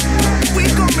tongue. We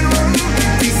coming on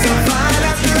the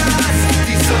savannah grass,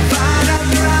 the savannah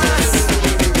grass.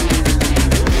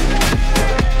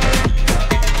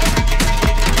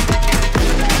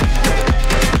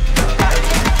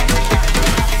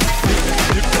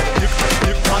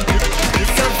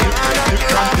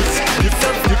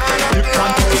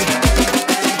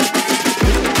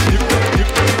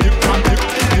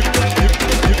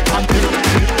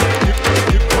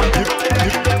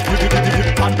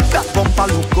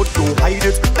 Hide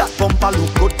it, that bumper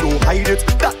look good, don't hide it.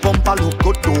 That bumper look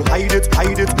good, don't hide it,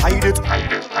 hide it, hide it.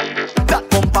 That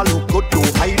bumper look good,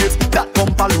 don't hide it. That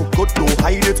bumper look good, don't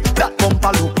hide it. That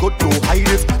bumper look good, don't hide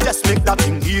it. Just make that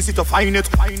thing easy to find it.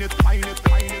 Find it, find it,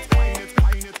 find it, find it,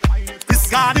 find it, find it. This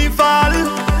carnival,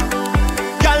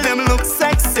 girl them look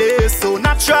sexy, so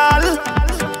natural.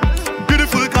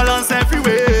 Beautiful colors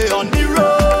everywhere on the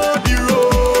road, the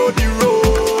road, the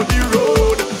road, the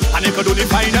road. And you could only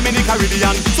find them in the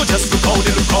Caribbean. So just look how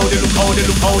they, look how they, look how they,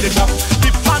 look how they drop.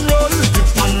 Dip and roll,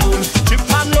 dip and roll, chip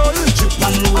and roll, chip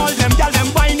and roll. All them gyal them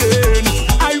whining,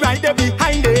 I right there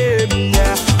behind them.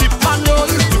 Yeah, dip and roll,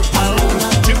 chip and roll,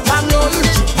 chip and roll,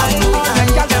 chip and roll. All them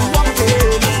gyal them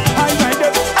walking, I right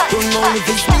there. Don't know if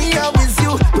it's me or it's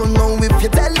you. Don't know if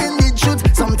you're telling the truth.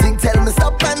 Something tell me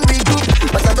stop and regroup,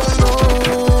 but I don't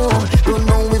know. Don't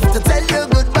know if to tell you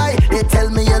goodbye. They tell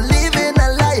me you're living a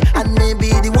lie, and maybe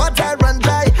the water run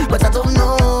dry, but I don't know.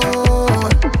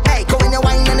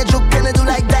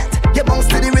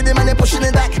 Pushing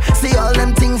it back, see all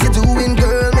them things you're doing,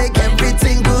 girl, make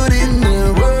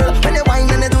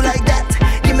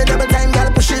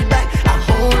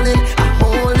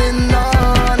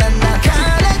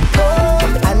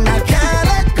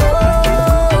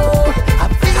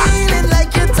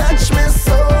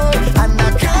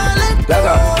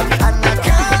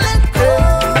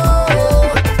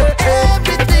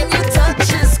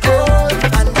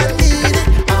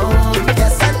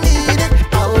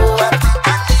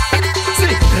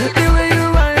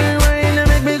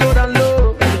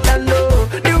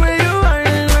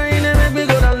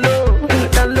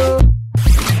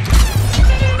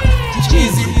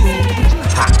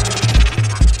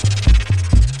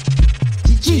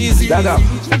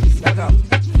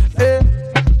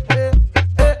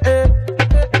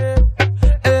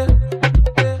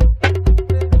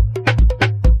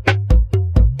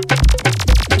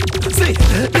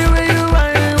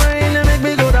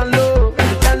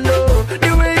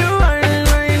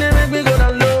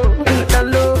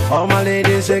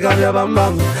shake up your bum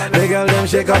bum. The girl them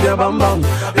shake up your bum bum.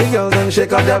 The girl them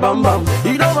shake up your bum bum.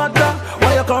 You don't matter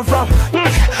where you come from.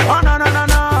 Oh no no no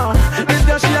no. This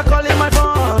girl she a calling my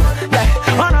phone. Yeah.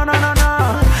 Oh no no no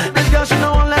no. This girl she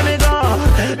no won't let me go.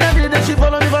 Every day she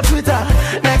follow me for Twitter.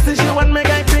 Next thing she want me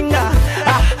guy finger.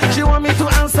 She want me to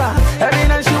answer. Every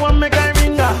night she want me guy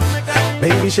ringer.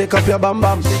 Baby shake up your bum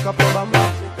bum. Shake up your bum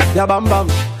bum. Your bum bum.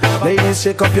 Ladies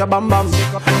shake up your bum bum.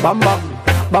 Bum bum.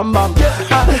 Bam bam,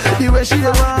 the way she dey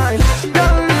whine,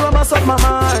 girl you a mess up my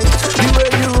mind. The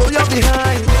way you roll your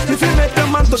behind, if you make a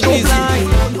man to go blind.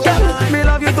 Girl, me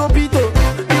love you topito.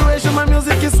 The way she my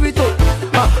music is sweet oh.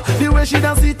 The way she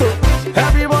dance it oh.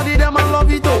 Everybody them I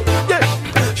love it oh. Yeah,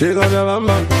 she got your bam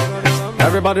bam.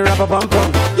 Everybody rap a bam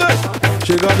bam. Yeah,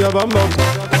 she got your bam bam,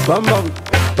 bam bam,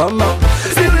 bam bam.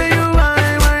 The way you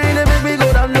whine, they make me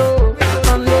go down low,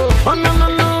 down low. Oh no no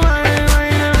no.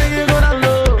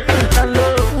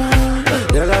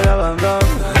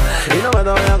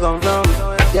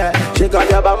 Shake up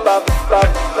your bum bum, bum,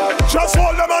 bum. Just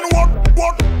hold them and walk.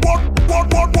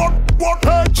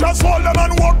 Hey, just hold them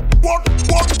and walk.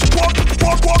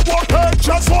 Hey,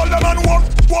 just hold them and walk.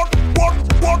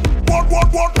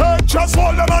 Hey, just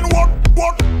hold them and walk.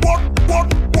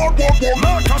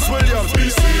 Marcus Williams,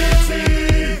 BCT,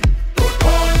 good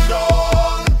on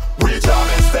down. We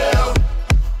jamming still.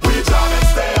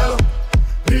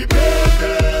 The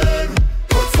building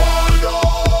could fall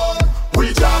down. We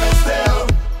jamming still.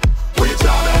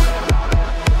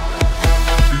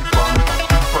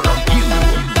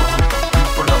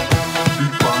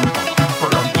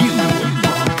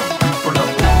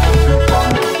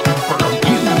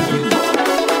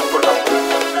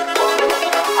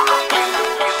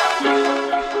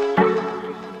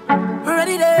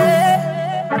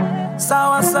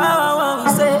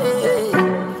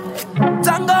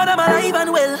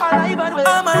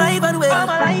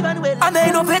 And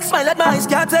they no fix smile at my eyes,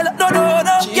 can't tell. No.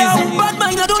 Yeah, bad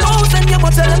mind, I don't know. Send you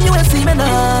but tell them you ain't see me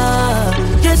now.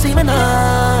 You see me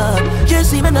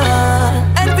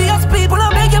now. Envious people,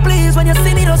 I beg you please. When you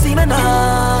see me, don't see me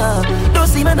now. Don't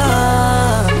see me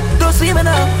now.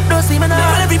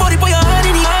 Everybody put your hand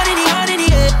in the air. Hand in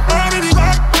the air.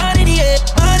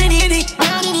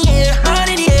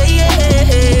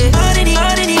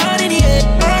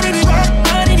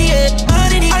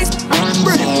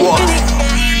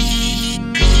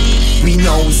 We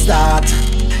now start,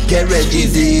 get ready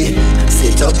Z.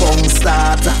 Set up on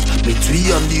start, with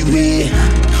three on the way.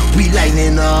 We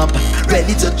lining up,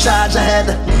 ready to charge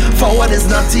ahead. Forward is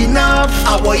not enough,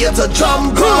 I want you to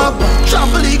jump up.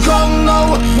 Trample the ground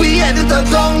now, we headed to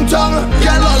downtown.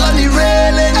 Girl all on the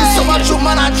railing, so much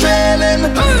woman are trailing.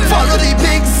 Follow the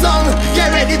big song, get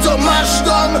ready to mash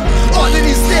down. All in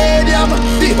the stadium,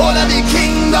 the whole of the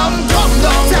kingdom. Come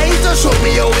down, time to show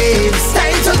me your waves.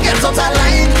 Time to get out of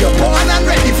line, you're born and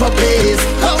ready for pace.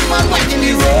 Come on, winding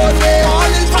the roadway, all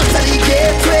in front of the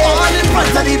gateway. All in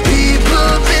front of the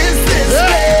people, business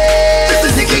way. This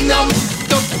is the kingdom.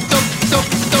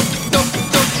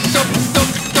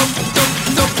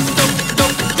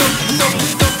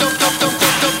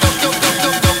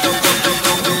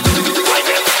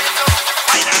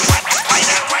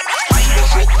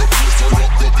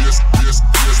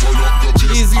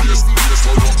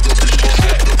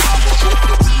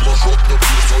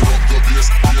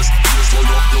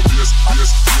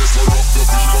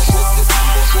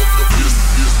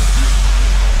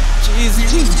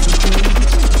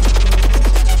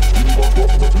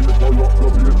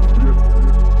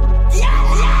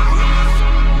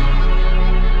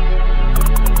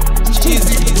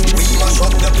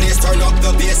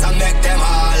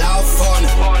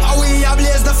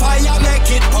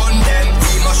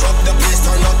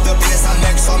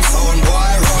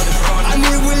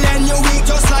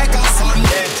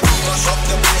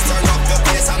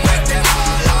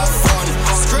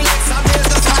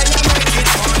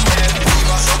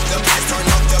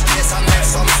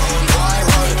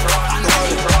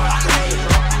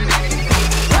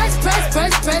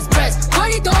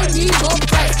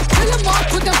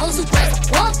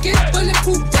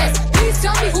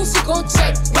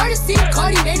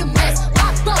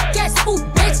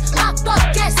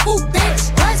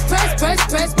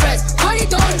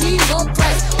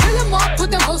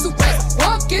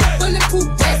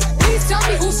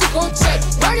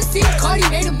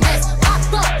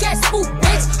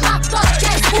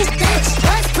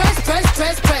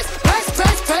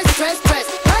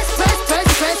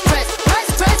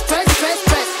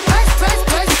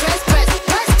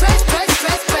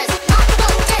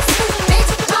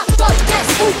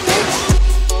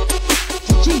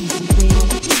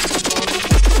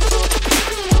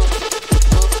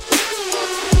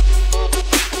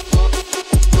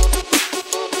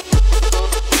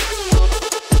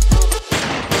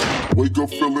 Wake up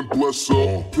feeling blessed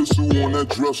up. Pistol on that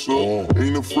dresser.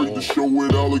 Ain't afraid to show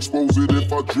it, I'll expose it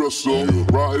if I dress up.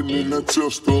 Riding in that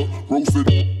tester, roasted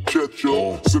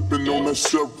ketchup. Sipping on that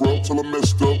syrup till I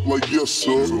messed up like yes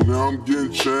sir. So now I'm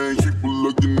getting changed, people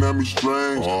looking at me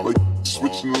strange. Like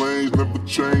switching lanes, never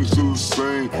change to the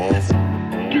same.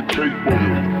 Get paper,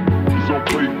 he's on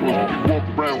paper. You walk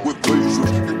around with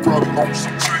lasers, you probably own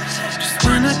some tasers. Just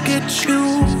wanna get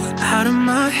you out of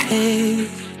my head.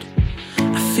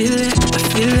 I feel it.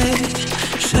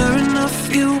 Sure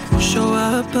enough, you show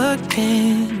up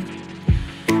again.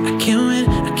 I can't win.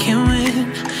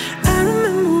 I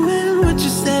remember when what you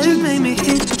said made me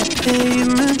hit the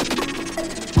pavement.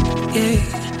 Yeah,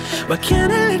 why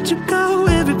can't I let you go?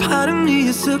 Every part of me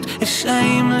is hooked, it's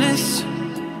shameless.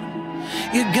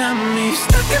 You got me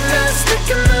stuck in my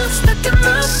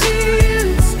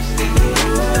sheets.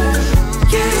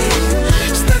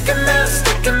 Yeah, stuck in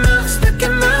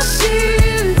my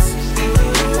sheets.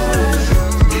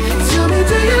 Tell me,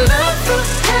 do you love or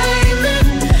hate me?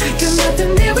 Got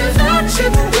nothing here without you,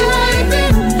 baby.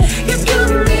 You got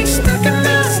me stuck in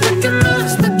my sheets.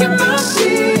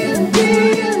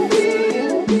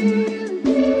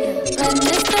 When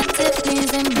Mr.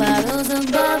 Tiffany's and bottles of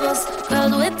bubbles,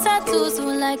 girls with tattoos who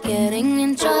like getting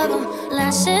in trouble,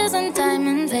 lashes and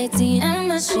diamonds, ATM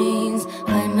machines.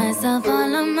 Buy myself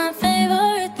all of my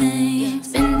favorite things.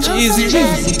 Been through some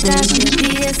bad, got to be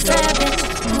a savage.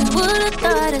 Who would've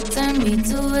thought it turned me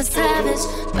to a savage?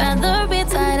 Rather be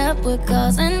tied up with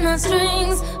calls and not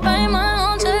strings. Write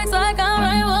my own checks like I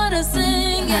write what I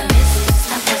sing. Yeah. My wrist,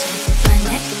 stop touching. My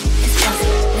neck is fuzzy.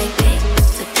 Make big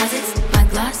deposits. My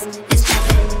gloss is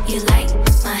popping. You like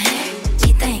my hair?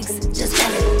 Gee, thanks. Just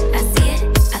tell it. I see it.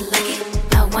 I like it.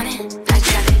 I want it. I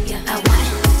got it. Yeah. I want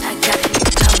it. I got it.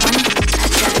 I want it. I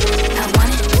got it. I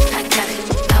want it. I got it.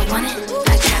 I want it.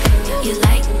 I got it. Yeah. You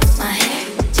like my hair?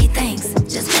 Gee, thanks.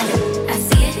 Just tell it. I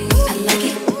see it. I like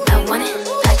it. I want it.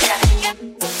 I got it. Yeah.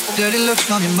 Dirty looks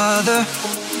from your mother.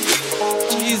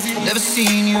 Never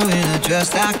seen you in a dress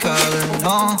that color,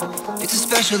 no. It's a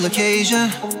special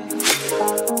occasion.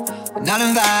 Not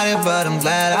invited, but I'm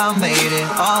glad I made it.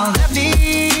 Oh, let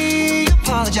me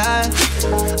apologize.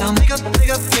 I'll make up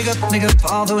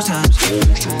for all those times.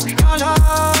 Cause I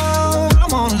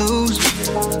don't wanna lose.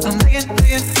 I'm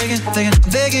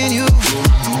begging you.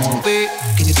 Wait,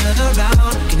 can you turn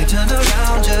around? Can you turn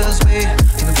around? Just wait.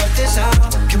 Can we work this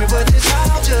out? Can we work this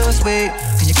out? Just wait.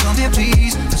 Can you come here,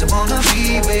 please? Cause I wanna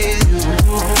be with you.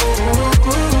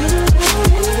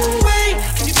 Wait,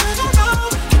 can you turn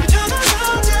around? Can you turn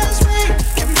around? Just wait.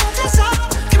 Can we work this out?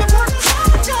 Can we work this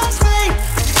out? Just wait.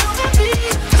 Can you come here, please?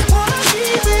 Cause I wanna be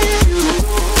with you.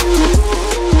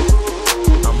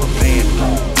 I'm a man.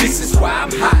 This is why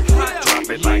I'm hot. Drop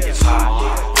it like it's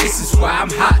hot. This is why I'm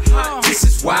hot. This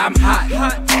is why I'm hot.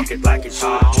 Talk it like it's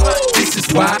hot. This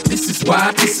is why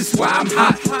I'm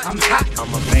hot. I'm hot.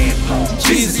 I'm a man.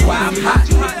 This is why I'm hot.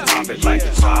 Pop it like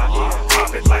it's hot.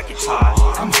 Pop it like it's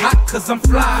hot. I'm hot cause I'm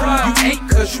fly. You ain't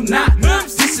cause you not.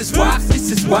 This is why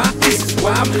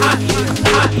I'm hot.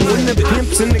 When the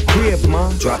pimp's in the crib,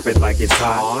 ma, drop it like it's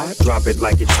hot. Drop it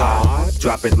like it's hot.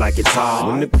 Drop it like it's hot.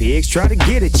 When the pigs try to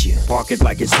get at you, park it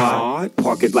like it's hot.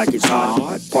 Park it like it's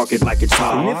hot. Park it like it's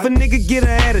hot. And if a nigga get an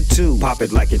attitude, pop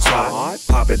it like it's hot.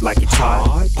 Pop it like it's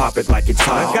hot. Pop it like it's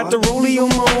hot. I got the rollie on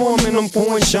my arm and I'm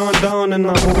pouring Sean down and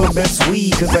I'm all the best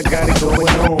weed cause I got it going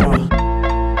on.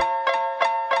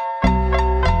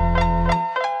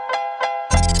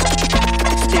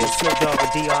 Still Snoop Dogg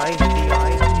with D.I.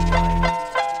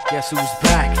 Guess who's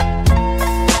back?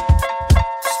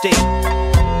 Still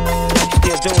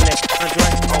doing that, Andre?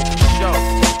 Oh, for sure.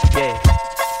 Yeah.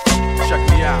 Check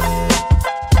me out.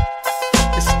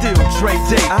 It's still Dre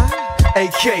Day,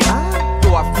 AK.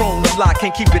 Though I've grown a lot,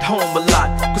 can't keep it home a lot.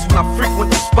 Cause when I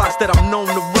frequent the spots that I'm known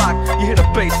to rock, you hear the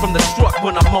bass from the truck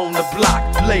when I'm on the block.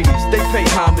 Ladies, they pay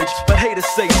homage, but haters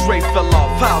say Dre fell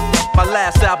off. How? My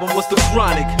last album was The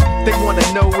Chronic. They wanna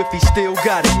know if he still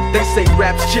got it. They say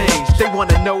raps changed, they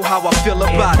wanna know how I feel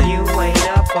about it. You ain't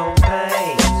up on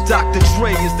pain. Dr.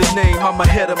 Dre is the name, I'm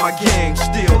ahead of my game.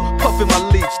 Still puffin' my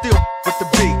leaf, still with the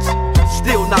beats.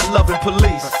 Still not loving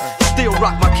police. Still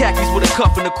rock my khakis with a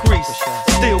cuff and a crease.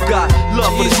 Still got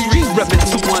love for the streets, reppin'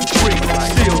 213.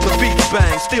 Still the beat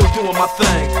bang, still doing my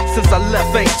thing. Since I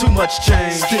left, ain't too much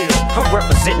change. Still, I'm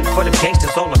representing for the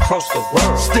gangsters all across the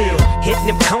world. Still, hitting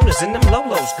them corners and them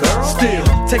lolos, girl. Still,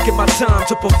 taking my time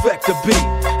to perfect the beat.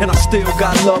 And I still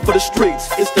got love for the streets.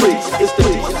 It's the beat, it's the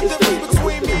beat, it's the beat.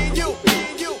 Between me and you.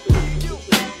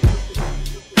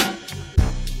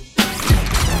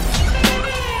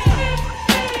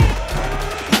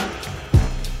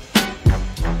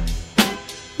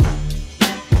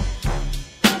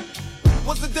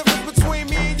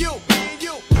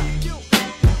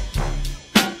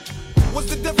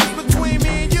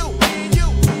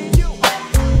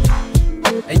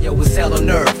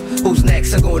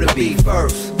 next are gonna be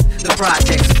first. The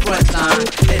project's front line,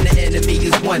 and the enemy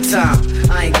is one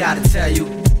time. I ain't gotta tell you,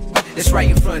 it's right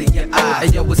in front of your eye.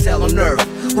 And yo, what's hell on earth?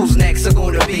 Who's next are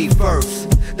gonna be first?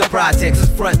 The project's is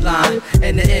front line,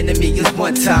 and the enemy is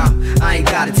one time. I ain't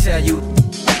gotta tell you.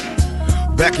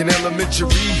 Back in elementary,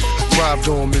 I thrived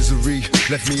on misery.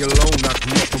 Left me alone, I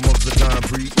grew up amongst the dying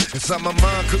breed. Inside my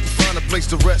mind, couldn't find a place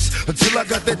to rest until I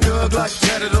got that Thug Life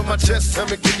tatted on my chest. Tell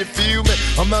me, can you feel me?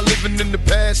 I'm not living in the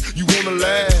past, you wanna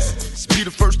last. Be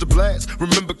the first to blast.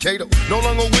 Remember Kato, no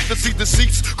longer with the seat, the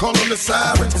seats. Call on the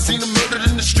siren, seen them murdered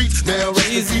in the streets. Now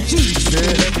rest in peace. Yeah,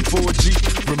 left for a G.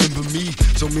 Remember me,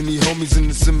 so many homies in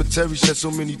the cemetery, shed so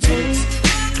many tears.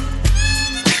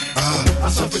 I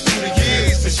suffered through the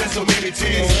years and shed so many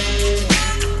tears.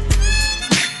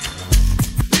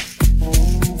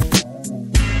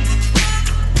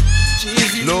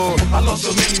 Lord, I lost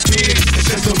so many tears and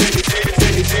shed so many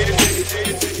tears.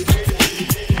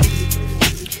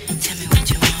 Tell me what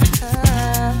you want.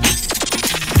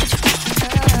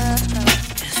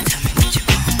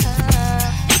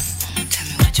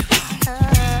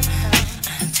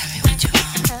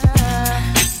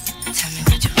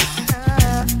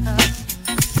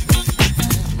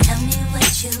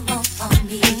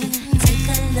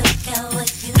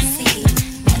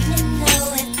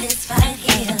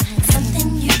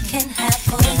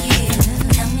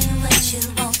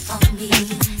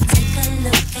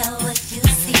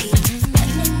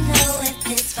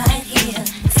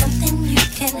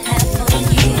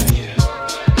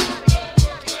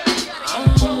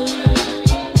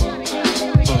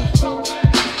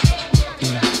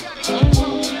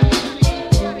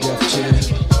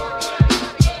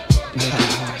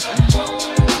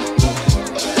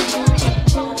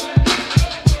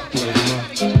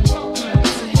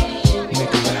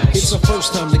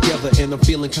 And I'm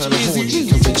feeling kinda horny.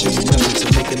 Conventional methods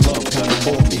of making love kinda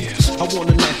bore me. I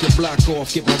wanna knock your block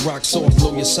off, get my rocks off,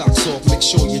 blow your socks off, make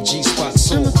sure your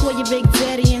G-spot's I'ma off. call you Big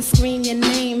Daddy and scream your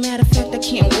name. Matter of fact, I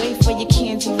can't wait for your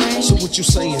candy rain. So what you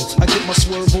saying? I get my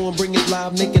swerve on, bring it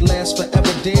live, make it last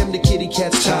forever. Damn, the kitty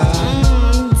cat's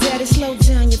tired. Daddy, slow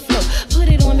down your flow. Put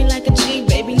it on me like a G,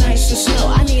 baby, nice and slow.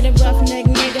 I need a roughneck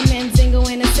nigga, Mandingo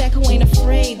in a sack who ain't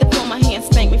afraid to pull my hand,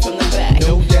 spank me from the back.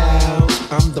 No doubt,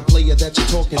 I'm the player that you're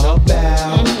talking about.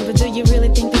 But do you really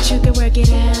think that you can work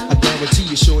it out? I guarantee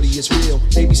you, shorty, it's real.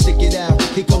 Baby, stick it out.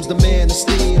 Here comes the man of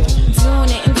steel. Doing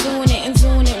it and doing it and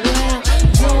doing it well.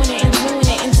 Doing it and doing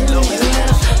it and doing it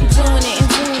well. Doing it and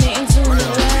doing it and doing it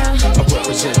well. I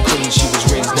represent Queen, she was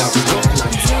raised out in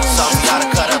Brooklyn. Something gotta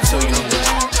cut up to you.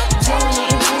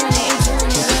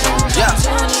 Yeah.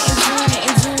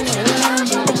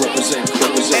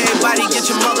 Everybody get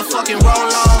your motherfucking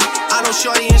roll on. I know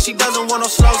shorty and she doesn't want no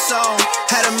slow song.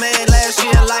 Had a man last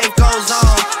year, life goes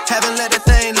on. Haven't let the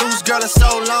thing loose, girl, in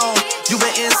so long. You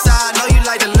been inside, know you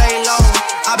like to lay low.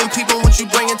 I've been peeping what you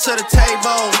bringing to the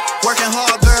table. Working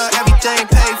hard, girl, everything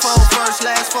paid for. First,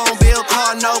 last phone bill,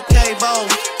 car, no cable.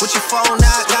 With your phone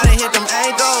out, gotta hit them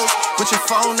angles. With your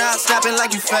phone out, snapping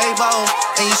like you Fable.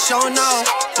 And you showing off,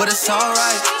 but it's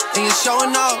alright. And you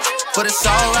showing off, but it's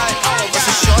alright. It's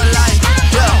a short life,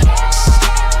 yeah.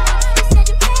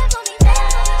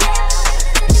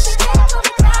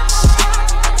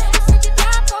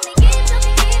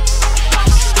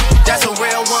 That's a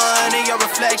real one in your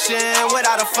reflection.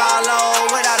 Without a follow,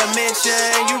 without a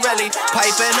mention. You really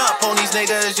piping up on these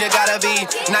niggas. You gotta be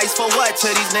nice for what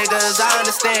to these niggas? I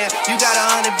understand. You got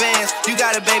 100 bands, you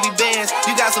got a baby bands,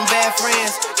 you got some bad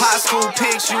friends. High school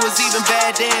pics, you was even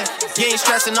bad then. You ain't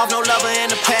stressing off no lover in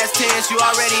the past tense. You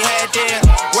already had them.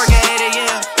 Work at 8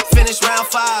 a.m., finish round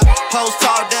 5. Post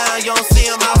talk down, you don't see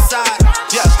them outside.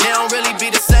 Yeah, they don't really be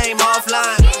the same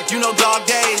offline. You know dog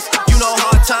days, you know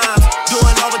hard times.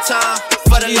 Doing overtime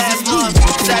for the last month.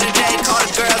 Saturday, call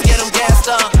the girls, get them gassed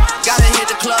up. Gotta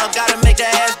hit the club, gotta make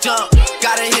that ass jump.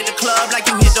 Gotta hit the club like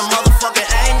you hit the motherfucking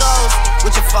angles.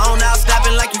 With your phone out,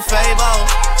 snapping like you Fable.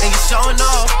 And you showing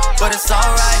off, but it's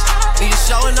alright. And you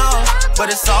showing off, but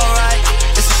it's alright.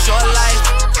 It's a short life.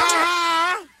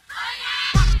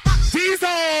 These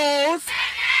hoes,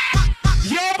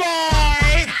 your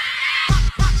boy,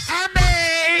 and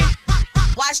me.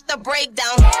 Watch the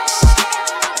breakdown.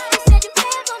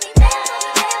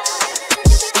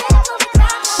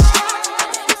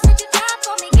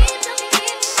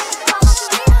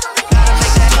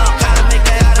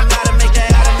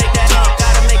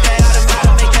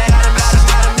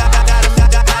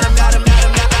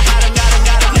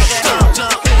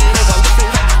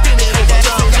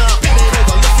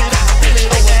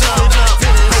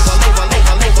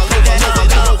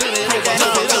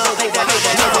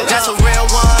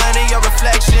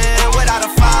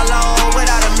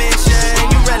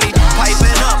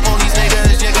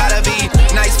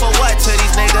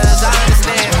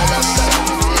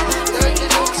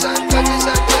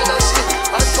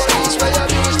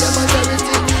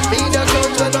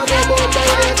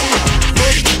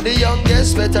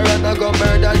 veteran, I go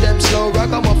murder them slow.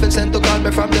 Ragamuffin sent to call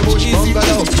me from the bush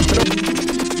bungalow.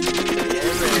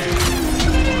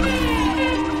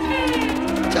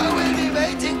 Jah will be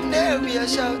waiting there, we a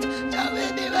shout. Jah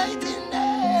will be waiting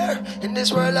there. In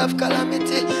this world of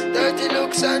calamity, dirty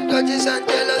looks and grudges and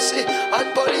jealousy,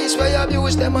 and police where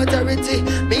abuse them authority.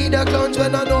 Me the clowns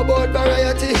when I know about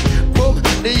variety. Boom,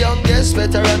 the youngest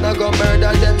veteran, I go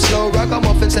murder them slow.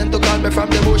 Ragamuffin sent to call me from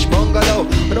the bush bungalow.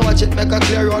 When I watch it make a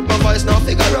clear out, my voice now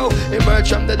figure out. Emerge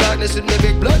from the darkness with me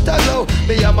big blood to glow.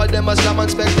 Me hammer them a slam and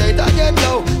spectator get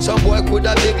low. Some boy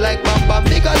coulda big like Bam Bam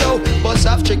Bigelow. Bust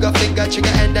off trigger finger,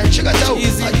 trigger end and trigger toe.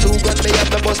 And two gun me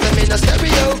up and bust them in a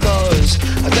stereo. Cause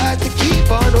I got to keep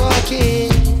on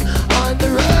walking on the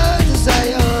road to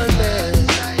Zion, man.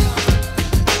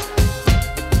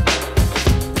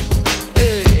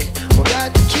 Hey, we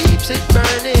got to keep it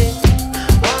burning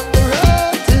on the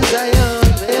road to Zion,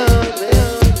 Zion,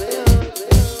 Zion,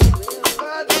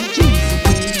 Zion.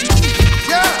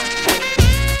 Yeah.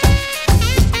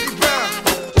 Big Brown,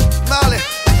 Molly.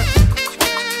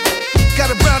 Got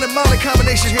a Brown and Molly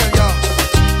combination here, y'all.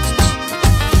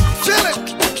 Feel it.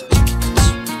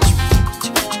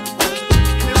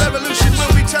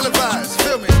 Televised,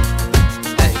 feel me?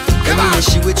 Hey, every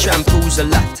she with shampoos a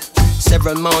lot.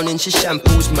 Several mornings she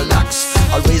shampoos my locks.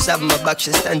 Always have my back,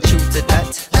 she stand true to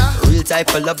that. Real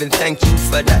type of loving, thank you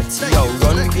for that. Yo,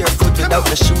 run barefoot without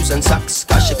no shoes and socks.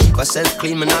 Cause she keep herself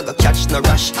clean, man, I go catch no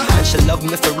rush. And she love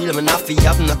me for real, man, I feel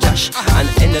have no cash. And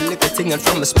any little thing and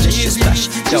from a splish she splash.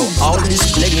 Yo, all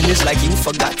this blinging is like you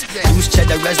forgot. Use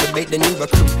cheddar as the bait, then you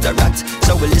recruit the rat.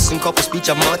 So we listen couple speech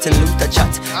of Martin Luther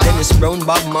chat. Dennis Brown,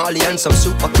 Bob Marley and some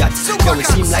super cats. Yo, it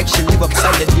seem like she live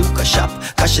upside the Duke shop.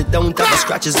 Cause she don't have a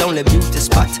scratch, it's only beauty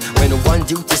spot. When one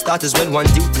duty start is when one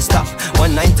duty stop.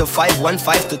 1 9 to 5, 1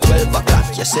 5 to 12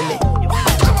 o'clock, you see me?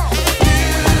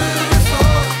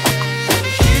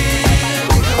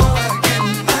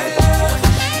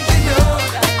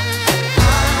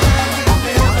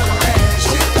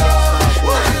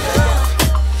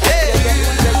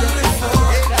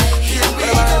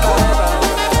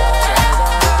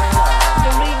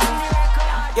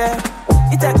 Yeah,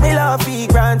 you take me love for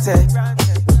granted.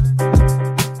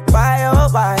 Why, oh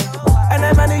why? I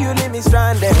never knew you leave me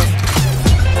stranded.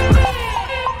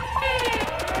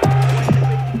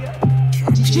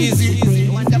 Easy.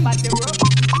 You want the body rock?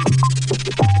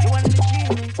 You want the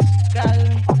genie? Girl.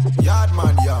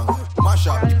 Yardman young, mash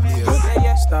up the place. Yeah,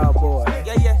 yeah. Star boy.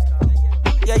 Yeah, yeah.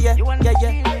 Yeah, yeah. You want the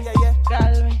genie? Yeah, yeah.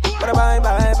 Girl. Bye, bye,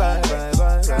 bye, bye, bye,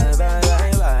 bye,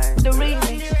 bye, bye. The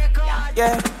remix.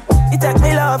 Yeah, you take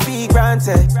me love for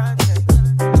granted.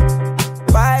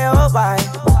 Why, oh why?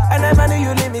 I never knew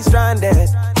you leave me stranded.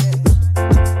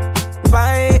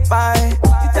 Bye, bye.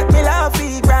 You take me love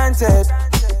for granted.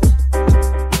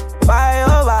 Why,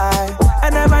 oh why? I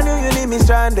never knew you leave me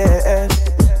stranded.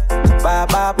 Bye,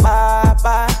 bye, bye,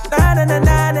 bye. Na na na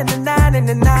na na na na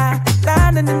na na.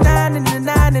 Na na na na na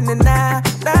na na na na.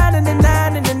 Na na na na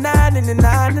na na na na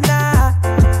na na na.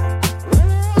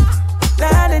 Na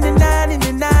na na na na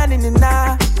na na na na.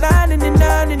 Na na na na na na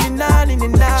na na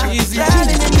na.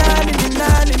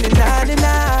 Na na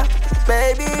na.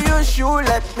 Baby, you should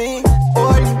let me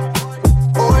hold you,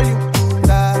 hold you.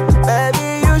 Baby,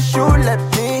 you should let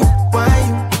me wine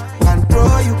you and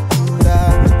throw you.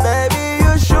 Baby,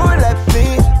 you should let me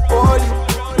hold you,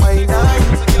 wine you.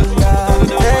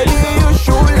 Baby, you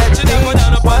should let me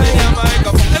wine you.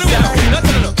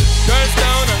 Girls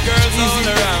down and girls all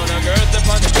around, and girls up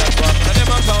on the catwalk, and them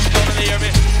a come down and hear me.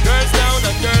 Girls down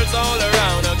and girls all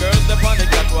around, and girls up on the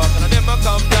catwalk, and them a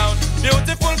come down.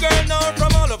 Beautiful girl now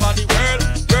from all over the world.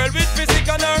 Girl with physique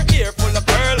and her ear full of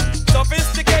pearl.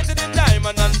 Sophisticated in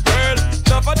diamond and pearl.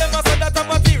 Enough of them a say that a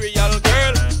material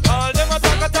girl. All them a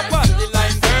talk at a party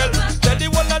line girl. Tell the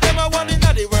one of them a one in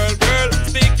the world girl.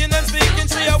 Speaking and speaking,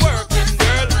 she a working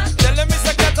girl. Tell them it's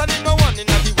a cat and him a one in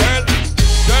the world.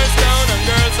 Girls down and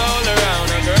girls all around,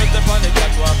 and girls up on the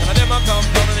catwalk, and them a come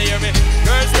down and hear me.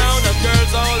 Girls down and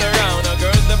girls all around, and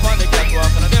girls up on the catwalk,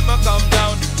 and them a come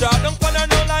down. Draw down for her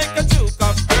now like a juke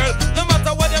of girl. No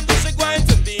matter what them do, she going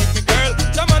to be me girl.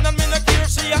 Jaman and me no care if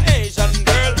she a Asian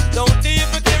girl. Don't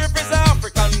even care if it's a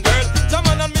African girl.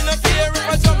 Jaman and me no care if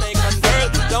a Jamaican girl.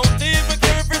 Don't even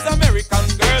care if it's American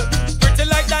girl. Pretty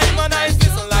like diamond, eyes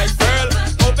listen like pearl.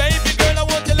 Oh baby girl, I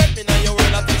want you let me know your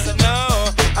world. I think so no,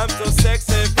 I'm too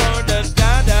sexy for the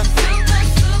dada.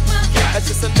 I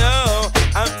just say no,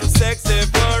 I'm too sexy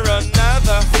for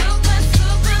another.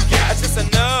 I just say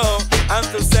no, I'm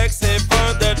too sexy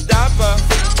for the dapper.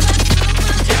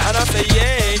 And I say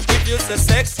yeah, if you say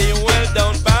sexy, well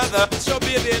don't bother. Show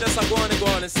baby that's a go on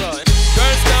and so.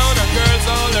 Girls down and girls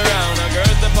all around, and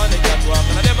girls up on the catwalk,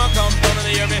 and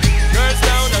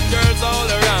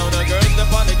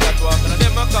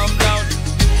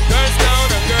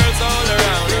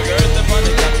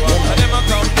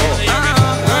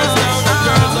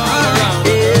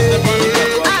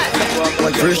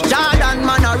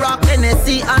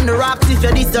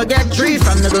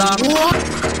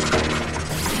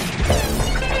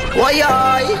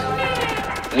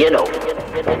You know.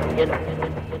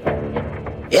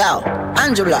 Yo,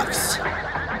 Andrew Blocks.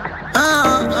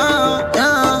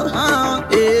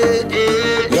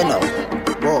 You know,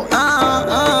 boy.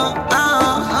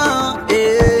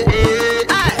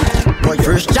 Boy,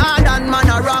 first Jordan, man,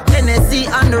 a rock Tennessee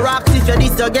and the rocks. If you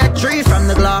need to get 3 from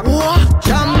the Glock.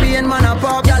 Champion, man, a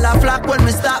pop, y'all a flock. When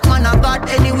we stop, man, I got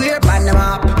anywhere on the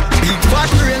map. Big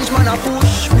fat range, man, a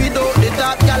push. Without the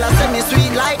top, y'all a semi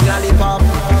sweet like lollipop.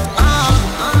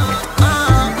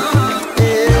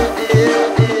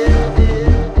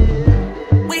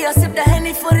 We a sip the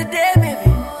Henny for the day,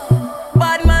 baby.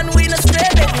 Bad man, we no stray,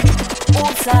 baby.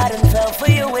 Outside and fell for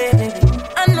your way, baby.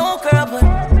 I know, girl, but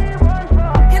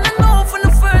you don't know from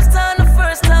the first time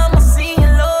I seen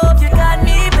your love, you got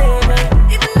me, baby.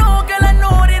 Even though, girl, I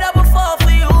know that I will fall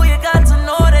for you, you got to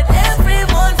know that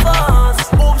everyone falls.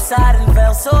 Outside and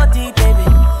fell so deep, baby.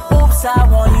 Oops, I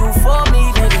want you for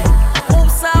me, baby.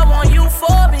 Oops, I want you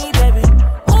for me, baby.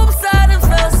 Oops, I done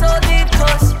fell so deep,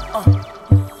 cause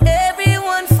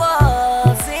everyone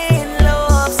falls in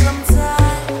love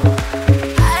sometime.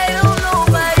 I don't know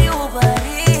about you, but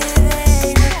it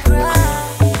ain't a crime.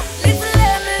 If you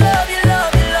let me love you,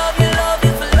 love you, love you, love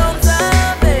you for a long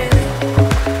time, baby.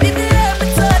 If you let me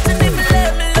touch and if you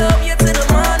let me love you till the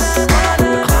morning.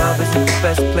 Club isn't the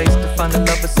best place to find the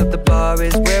lovers, so the bar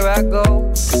is where I go.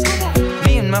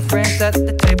 Me and my friends at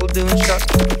the table doing shots,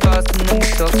 the bars, and then we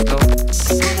talk slow.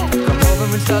 Come over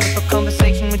and start up a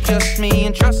conversation with just me,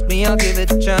 and trust me, I'll give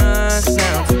it a chance.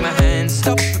 Now take my hand,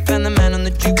 stop it, and the man on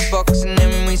the jukebox, and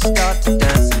then we start to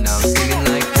dance. And I'm singing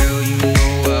like, girl, you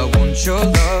know I want your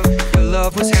love. Your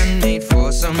love was handmade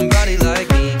for somebody like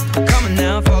me. Come on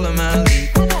now, follow my lead.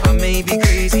 I may be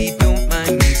crazy, don't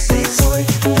mind me. Say, boy,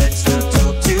 let's not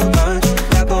talk too much.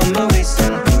 Grab on my waist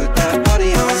and put that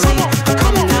body on me.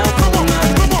 Come on now, follow my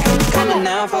lead. Come on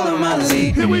now, follow my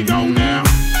lead. Here we go now.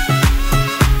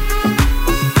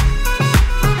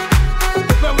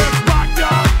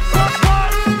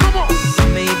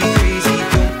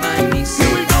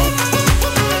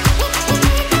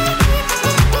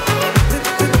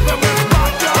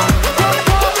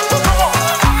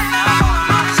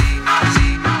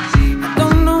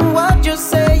 Don't know what you're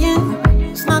saying.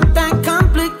 It's not that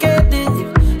complicated.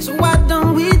 So why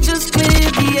don't we just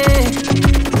clear the air?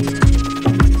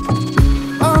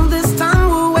 All this time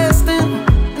we're wasting,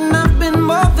 and I've been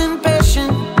more than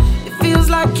patient. It feels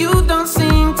like you don't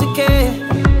seem to care.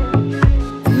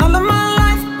 And all of my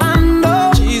life I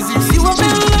know it's you I've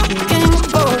been looking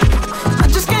for. I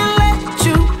just can't let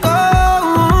you go.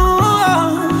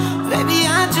 Baby, I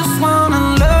just wanna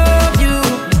love you.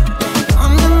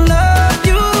 Wanna love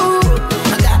you.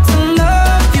 I got to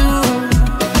love you.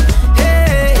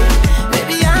 Hey,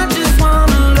 baby, I just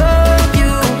wanna love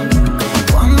you.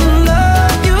 Wanna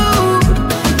love you.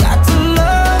 Got to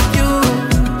love you.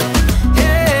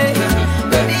 Hey,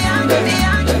 baby,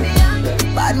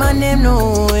 bad man, them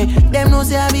know it. Them know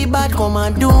say I be bad, come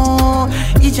and do.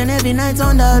 Each and every night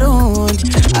on the road.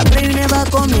 I pray you never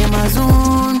come near my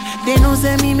zone. They know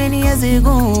say me many years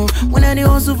ago. When I dey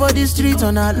hustle for the streets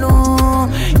on that low.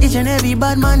 Each and every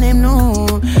bad man, them know.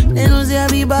 They know say I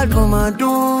be bad, come and do.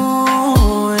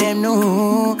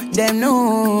 Them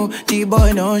know. The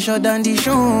boy don't shut down the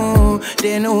show.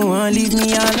 They know and leave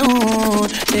me alone.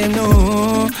 Them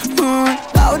know.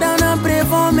 Bow down and pray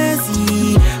for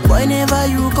mercy. Whenever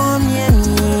you come near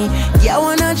me, yeah,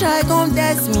 wanna try come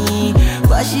test me,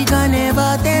 but she can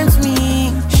never tempt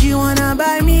me. She wanna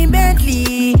buy me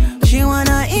Bentley, she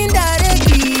wanna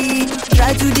indirectly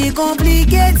try to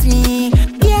decomplicate me.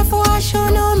 Therefore I show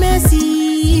no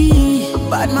mercy.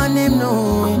 Bad man, them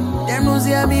know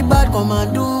say I be bad, come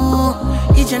and do.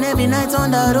 Each and every night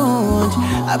on the road.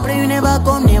 I pray you never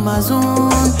come near my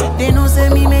zone. They know say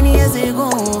me many years ago.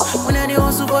 When I dey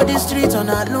hustle for the streets on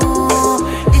that low.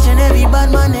 Each and every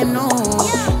bad man, them know.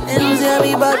 They know say I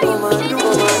be bad, come and do.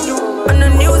 On the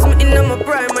news, me in my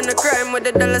prime, on the crime with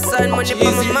the dollar sign, money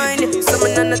for my mind.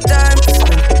 Summon on the time.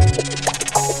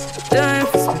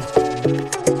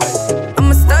 I'm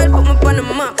a style, put me on the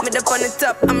map, me up on the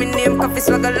top. I'm in name, coffee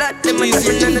swag a lot. Them a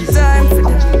tapping on the time for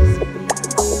them.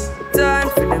 Time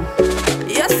for them.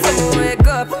 Yes, I'm wake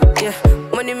up. Yeah,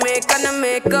 money make and I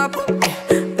make up.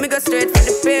 Yeah, me go straight for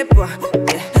the paper.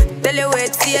 Yeah, tell you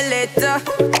wait, see you later.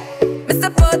 Me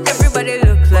support everybody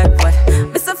look like what?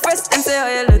 Me so fresh and say how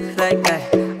you look like that.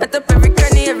 I top every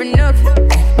cranny, every nook.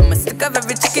 I'ma stick up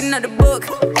every chicken out the book.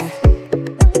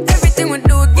 Everything we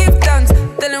do, give thanks.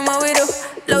 Tell them what we do.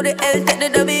 Load the L, take the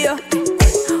W.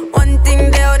 One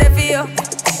thing they out there for you.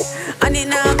 I need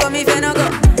now come if you no go.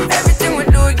 Everything we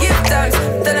do, give thanks.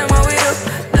 Tell them what we do.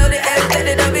 Load the L, take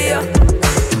the W.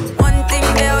 One thing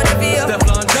they out there for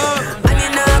you.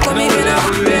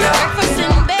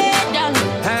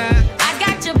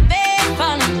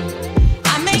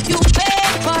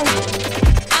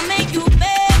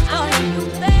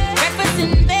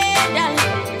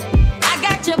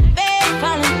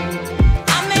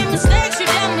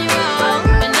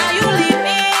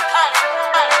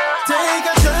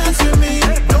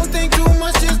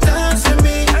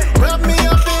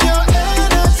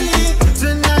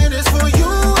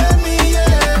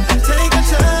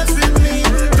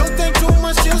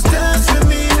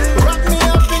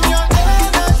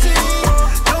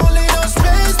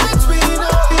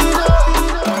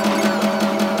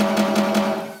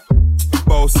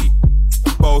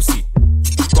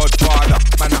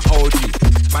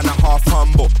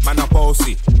 man a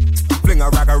bossy. Fling a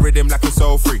rag a rhythm like it's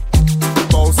so free.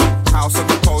 Bossy, house on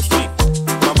the coast street.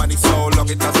 My money so long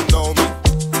it doesn't know me.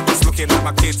 Just looking at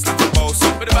my kids like a bossy.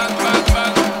 With a bang, bang,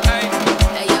 bang, hey.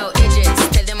 Hey yo, Idris,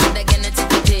 tell them what they're gonna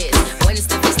take a piss. When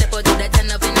step out to the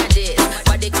turn up in a dish.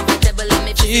 Body comfortable and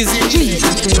me Easy.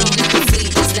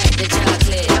 Just like the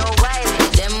chocolate.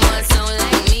 Them all sound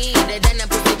like me. They done a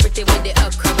pretty with the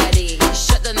upper body.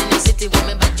 Shut down in the city with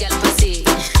me bad girl pussy.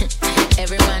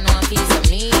 Every man want piece of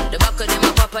me. The back of them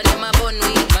a pop of them a bun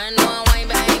me. Man want wine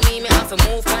behind me. Me have to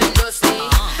move and dusty.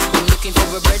 I'm looking for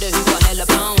a brother who got hella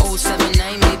pound.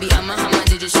 079 maybe I'm a hammer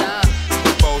did it shop.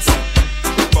 Bossy,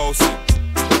 bossy,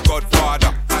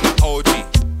 Godfather and a OG,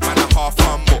 man a half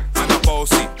humble and a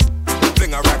bossy.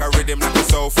 Fling a rag a rhythm like it's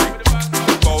so free.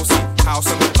 Bossy, house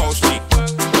on the coast street.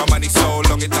 My money so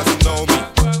long it doesn't know me.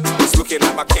 It's looking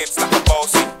at my kids like a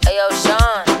bossy. Hey yo,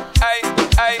 Sean. Hey,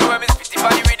 hey, when me spitty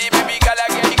body with it, baby, gala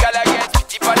get,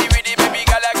 spitty body with it, baby,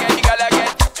 gala get,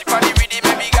 spitty body with it,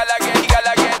 baby, gala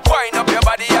get. Wind up your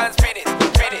body and spin it,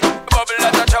 bubble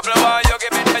out of trouble while you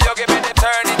give it,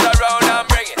 turn it around and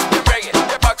bring it.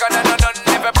 You're back on and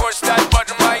never push that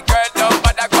button, my girl, down,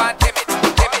 but I can't timid.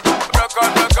 Broke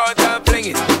out and fling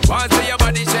it. Want see your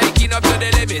body shaking up to the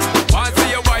limit. Want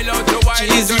see you wild out to wild to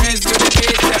the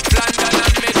beat, step London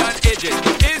and mid and edges.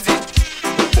 Is it?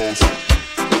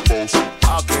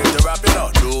 I came to rap it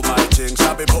up, do my thing.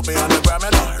 Sabi put me on the gram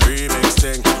and remix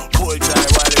thing. Pull tight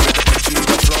while they get the pitchy,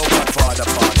 the flow. Godfather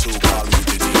part 2, call me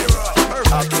the Nero.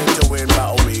 I came to win,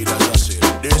 battle me, that's a sin.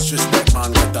 Disrespect,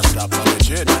 man, get a slap on the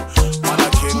chin. Man, a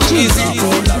king,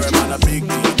 Larry, man, a big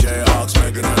DJ, Hawks,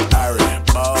 Megan and Harry.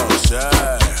 Boss,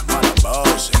 man, a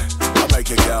boss. I make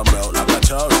your girl melt like a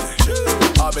toast.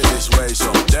 I'll be this way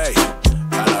someday.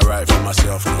 And I write for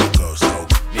myself, no ghost, no.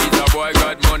 Need a boy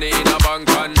got money in a bank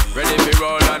on. Ready for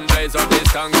roll and blaze up this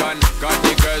tank on. Got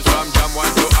the girls from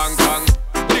Jamwan to Hong Kong.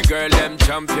 The girl them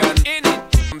champion in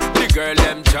it. The girl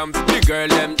them champ. The girl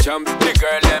them champ. The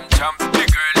girl them champ. The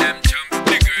girl them champ.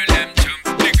 The girl them champ.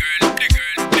 The girl.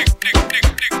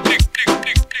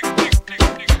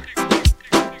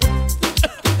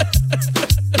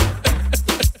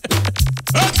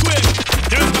 Earthquake.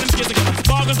 There's one case again.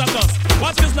 Sparkles of dust.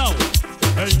 Watch this now.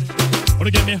 Hey,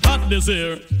 wanna get me hot this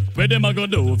year? Where them a go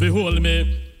do if you hold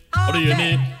me? Or do you hear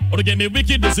me? Or to get me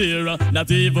wicked this year? Not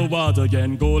even water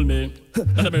can cool me.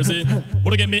 Not a mercy.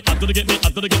 Or to get me hot, to get me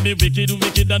hot, to get me wicked.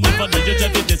 And if I DJ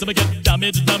check it, this I get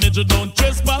damage, don't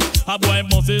trespass. A boy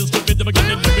must is stupid, if I get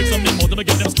the lyrics on me mouth, if I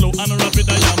get them slow and rapid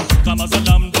I am. Come as a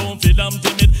lamb, don't feel I'm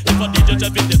timid. If I DJ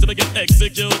check it, this I get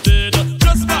executed.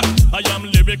 Just back, I am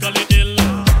lyrically ill.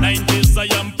 90s, I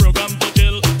am programmed to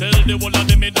kill. Tell the whole of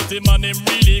them, dirty man, him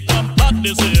really come hot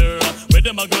this year. Where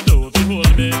them a go do if you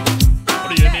hold me? Or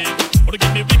do you hear me? Or to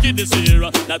get me wicked this year?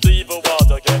 Not even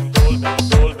water can cool me,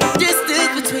 cool me.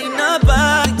 Distance between our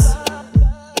bodies.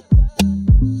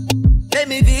 Let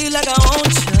me feel like I want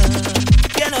you.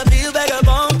 Can I feel like I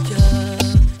want you?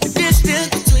 The distance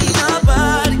between our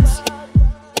bodies.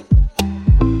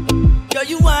 Girl,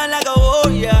 you want like a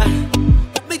warrior.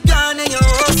 Put me down in your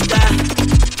holster.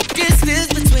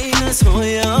 Distance between us, oh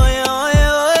yeah, oh yeah, oh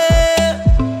yeah, oh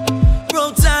yeah.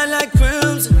 Roll tight like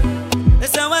crimson.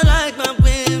 That's how I like my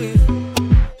baby.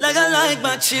 Like I like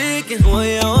my chicken. Oh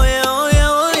yeah, oh yeah, oh yeah,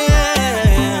 oh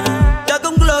yeah. Y'all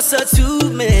come closer to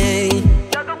me.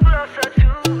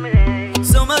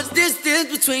 So much distance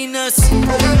between us.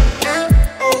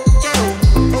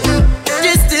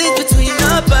 Distance between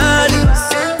our bodies.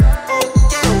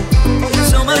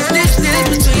 So much distance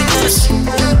between us.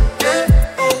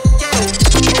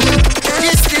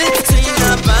 Distance between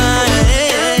our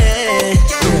bodies.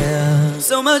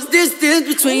 So much distance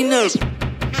between us.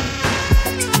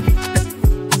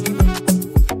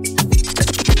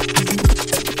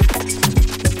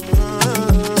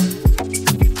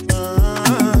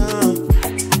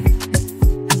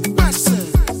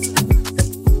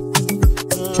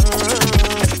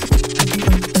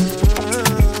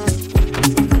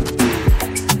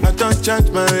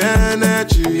 Charge my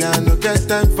energy, I no get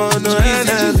time for no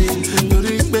enemy. You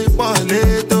reach me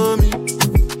to me.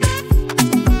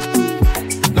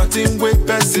 Nothing with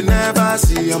person never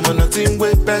see. I'm on nothing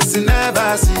with person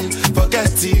never see.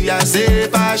 Forget it, I say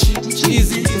bashi.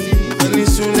 Cheesy, when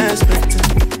it's soon expected.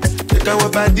 Take our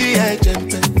body, I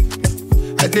jump.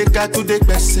 I take a to the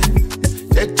person.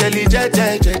 Jelly, jelly.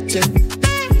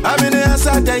 I'm in the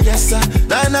answer, then yes sir.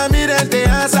 Then I'm in the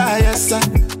answer, yes sir.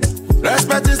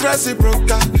 Respect is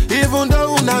reciprocal, even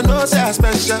though una know say I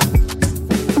special.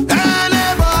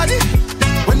 Anybody,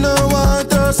 we no want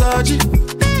to search it.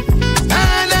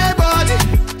 Anybody,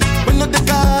 we no the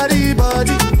carry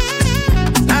body.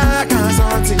 I can't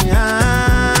something.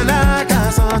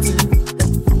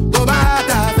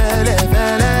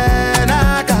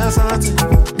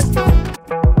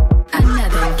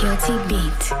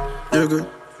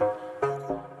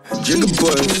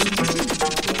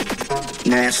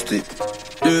 nasty.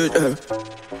 Yeah.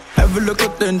 Every little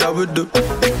thing that we do,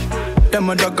 them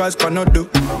other guys cannot do.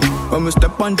 When we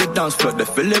step on the dance floor, they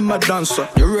feel in my dancer.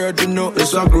 You already know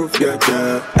it's a groove, yeah.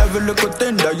 Every little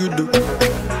thing that you do,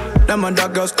 them other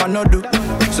girls cannot do.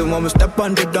 So when we step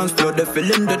on the dance floor, they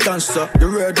feel in the dancer. You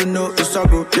already know it's a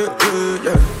groove, yeah.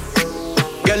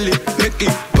 Girl it, make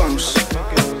it bounce.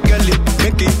 Girl it,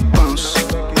 make it bounce.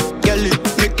 Girl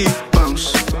it, make it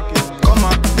bounce. Come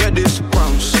on, get this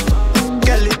bounce.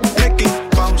 Girl it, make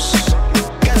it bounce.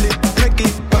 Girl it, make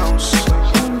it bounce.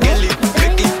 Girl it,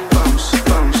 make it bounce,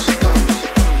 bounce, bounce.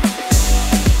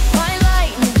 Fine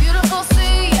light in a beautiful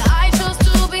sea. I chose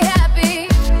to be happy.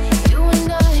 You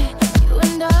and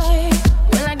I,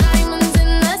 we're like diamonds in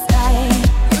the sky.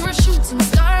 You're a shooting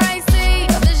star, I see,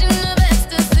 a vision of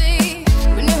ecstasy.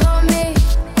 When you hold me,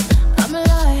 I'm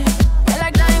alive. We're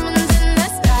like diamonds in the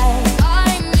sky.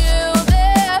 I knew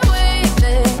that we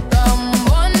could come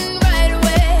on right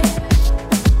away.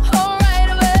 Oh, right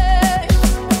away.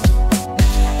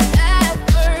 At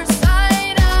first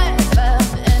sight, I felt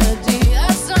the energy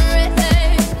of sun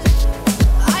rays.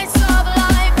 I saw the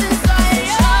life inside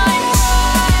your eyes.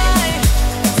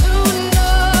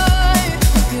 Tonight,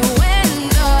 you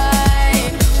and I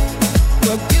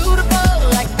were beautiful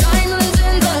like diamonds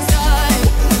in the sky.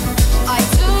 Eye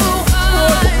to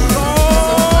eye,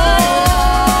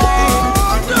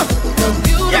 so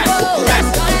beautiful like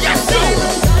diamonds in the sky.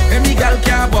 Any gal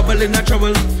can't bubble in a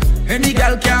trouble. Any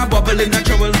gal can't bubble in a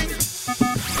trouble.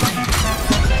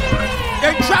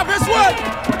 Hey, Travis, what?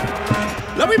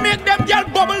 Let me make them gal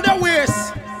bubble their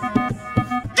waist.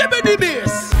 Give me the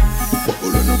bass.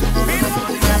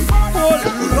 Oh,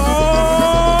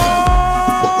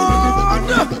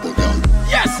 Lord.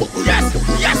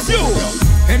 Yes, you.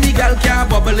 Any gal can't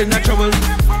bubble in a trouble.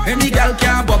 Any gal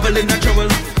can't bubble in a trouble.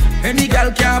 Any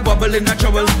gal can't bubble in a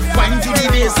trouble. Wine to the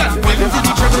bass and wine to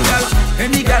the trouble, gal.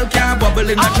 Any gal can't bubble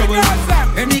in a trouble.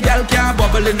 Any gal can't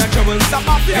bubble in a trouble.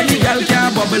 Any gal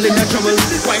can't bubble in a trouble.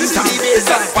 Wine to the bass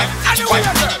and wine.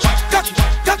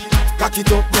 Cock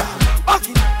it up, yeah.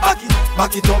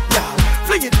 Back it up, yeah.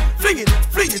 Fling it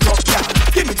up, yeah.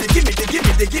 Give me the.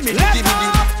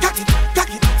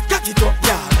 Cock it up,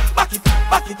 yeah. Back it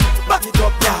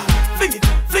up, yeah. Fling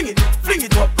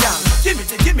it up, yeah.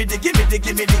 Give me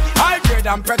the. High grade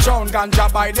and Patron, ganja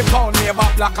by the pound. Neighbor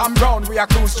black and brown, we are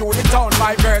cruise through the town.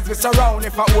 My girls we surround,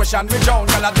 if a ocean we drown.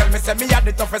 Y'all tell me say me had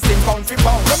the toughest thing pound for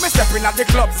pound. When me step in at the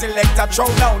club, select a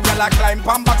throw down. Y'all climb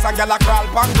pan box and y'all crawl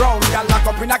pan ground. Y'all lock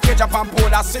up in a cage up and pour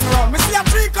that sing round. Me see a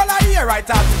 3-color here right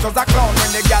as it was a clown.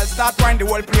 When the girls start wine, the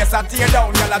whole place a tear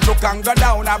down. Y'all a joke and go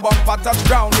down, a bumper touch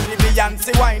ground. With the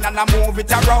Beyonce wine and I move it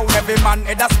around. Every man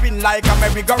head a spin like a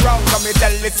merry-go-round. So me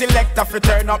tell the selector fi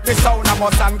turn up the sound. I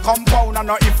must and compound and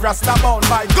no if rasta bound.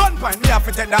 My gun point me have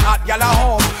to take the hot gal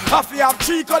home. I fi have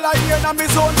 3-color here in my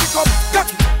zone. Pick up,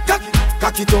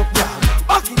 Cock it up, yeah.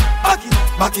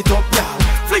 Back it up, yeah.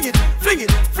 Fling it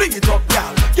up, yeah.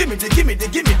 Give me the.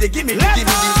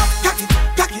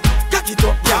 Cock it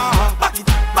up, yeah. Back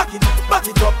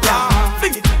it up, yeah.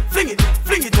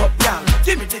 Fling it up, yeah.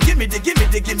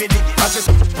 Give me the.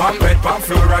 Palm bed, palm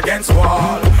floor against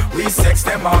wall. We sex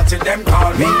them all till them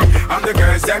call me. And the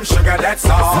girls them sugar, that's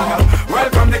all.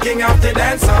 Welcome the king of the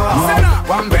dance hall.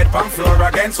 Palm bed, palm floor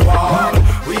against wall.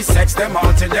 We sex them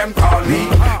all till them call me.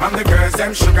 And the girls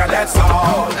them sugar, that's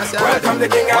all. Welcome the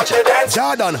king of the dance.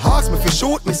 Jordan asked me if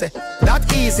shoot me, say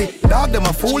that easy. Dog them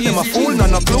a fool, no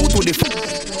clue to the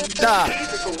dog.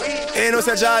 Ain't no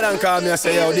say Jordan call me and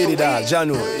say yo Diddy dog.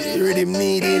 Janu, you really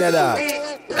need in a dog.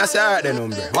 That's alright then,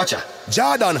 number. Watch out.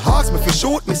 Jordan asked me if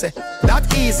shoot me, say that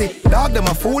easy. Dog them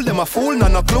a fool,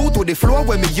 no clue to the floor.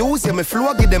 When me use, yeah, me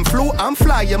flow, give them flu. I'm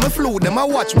fly, yeah, me flew. Them I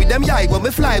watch with them yai when me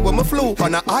fly, when me flew.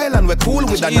 On an island we cool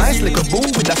with a nice little boo.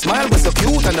 With a smile we so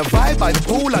cute and a vibe by the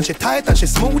pool. And she tight and she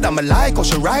smooth and me like how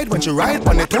she ride when she ride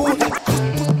on the tool.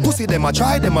 Pussy them I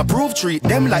try, them I prove. Treat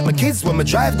them like my kids when me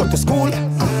drive go to school.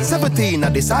 17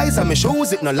 at the size of me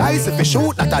shoes. It no lies if you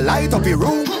shoot that I light up your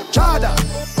room. Jordan,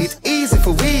 it's easy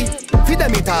for we. Feed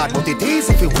them it hard but it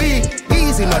easy for we.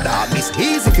 Easy no dog, it's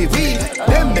easy for we.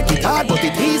 Them make it hard but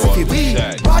it easy for we.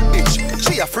 Bad bitch,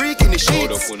 she a freak in the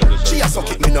sheets. She a suck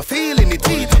it, me no feel in the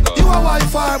teeth. You a wild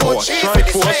fire but she for the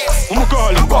streets. I'm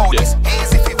calling about this.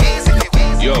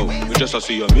 Yo, we just a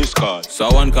see your missed call. So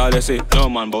one call, they say, no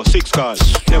man, but 6 calls.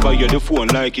 Never hear the phone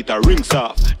like it a rings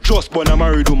off. Just born a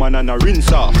married woman and a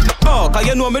rinse off. Oh, cause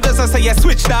you know me just a say you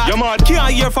switch that. You mad?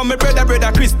 Can't hear from me brother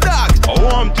Chris Dog. I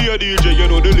want to your DJ, you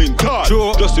know the link card.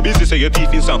 True. Just to busy say your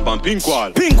teeth in Samp and pink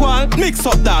wall. Pink wall, mix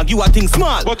up dog, you a think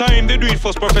smart. But I aim they do it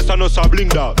first, Professor, no sabling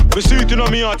dog. We see it in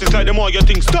me artists like the more you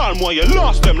think style, more you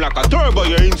lost them like a turbo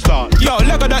you install. Yo,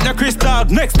 look at that the Chris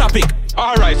Dog, next topic.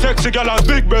 Alright, sexy girl and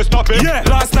big breast topic. Yeah,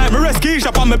 last night me rescue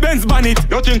shop on my Benz bonnet.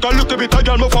 You think I look a bit a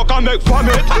girl, me fuck and make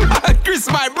vomit. Chris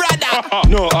my brother.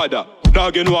 No other.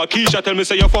 Dog, you know a Keisha tell me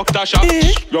say you fuck Tasha.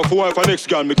 Your wife and next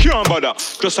girl, me can't bother.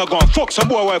 Just a go and fuck some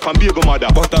boy wife and baby mother.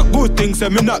 But a good thing say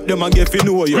me knock them and get fi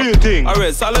know you. Real thing.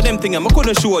 Alright, all of them thing I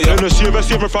couldn't show you. You know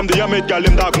save me from the Yamid girl,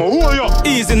 them dog, me who you?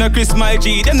 Easy no Chris my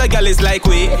G, them the girl is like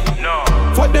we. No.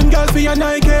 Fuck them girls for your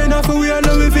Nike, not for we a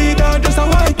Louis V, dog, just a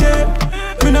white tape.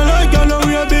 Me no like girl, no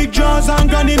wear big jaws and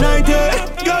granny nighty.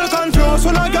 Girl confused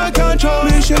when a girl can't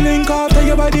trust. Me she link after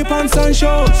your body pants and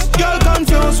shorts. Girl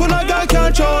confused when a girl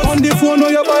can't trust. On the phone, no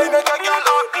you buy make a girl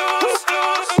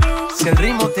up. Si el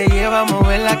ritmo te lleva a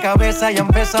mover la cabeza, ya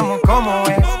empezamos como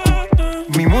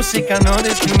es. Mi música no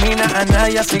discrimina a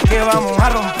nadie, así que vamos a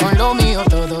romper. Con lo mío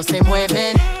todos se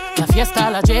mueven, la fiesta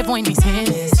la llevo en mis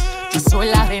genes. Yo soy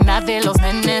la reina de los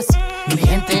nenes. Mi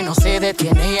gente no se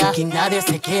detiene y aquí nadie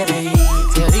se quiere ir.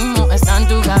 Si el ritmo está en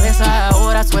tu cabeza,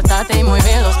 ahora suéltate y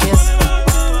mueve los pies.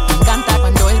 Me encanta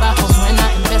cuando el bajo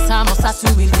suena, empezamos a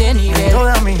subir de nivel.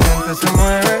 Toda mi gente se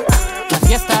mueve. La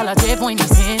fiesta la llevo en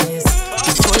mis genes.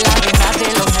 Yo soy la reina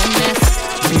de los nenes.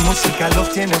 Mi música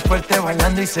los tiene fuerte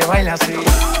bailando y se baila así.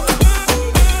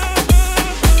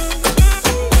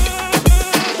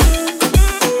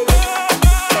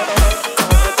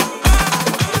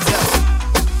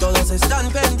 Están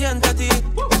pendientes a ti,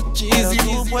 pero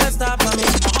tú puesta pa' mí,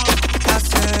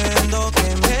 haciendo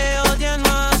que me odien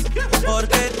más,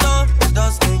 porque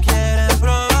todos te quieren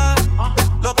probar.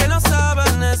 Lo que no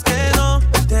saben es que no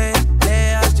te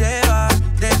dejas llevar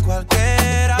de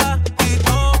cualquiera, y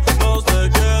todos te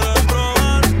quieren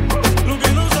probar. Lo que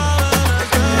no saben es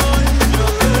que hoy yo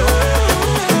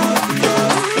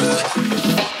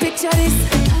te Picture this,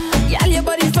 y'all your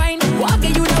body fine,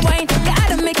 walking you the wine,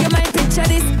 gotta make your mind picture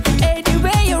this.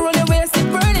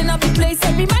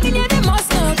 Every man in here, they must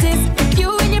notice.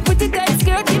 You in your pretty tight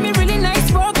skirt, give me really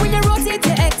nice rock when you rotate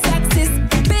your x-axis.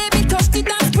 Baby, touch the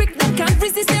dance, quick, them can't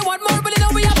resist. They want more, but they know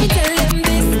we have to tell them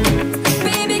this.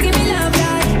 Baby, give me love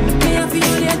like me, I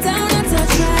feel you down and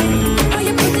touch right. Oh,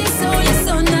 you pretty, so you're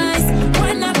so nice.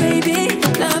 Why not, baby,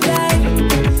 love like.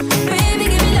 Baby,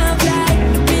 give me love like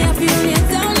me, I feel you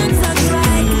down and touch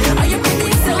right. Oh, you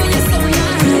pretty, so you're so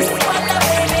nice. Why not,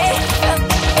 baby,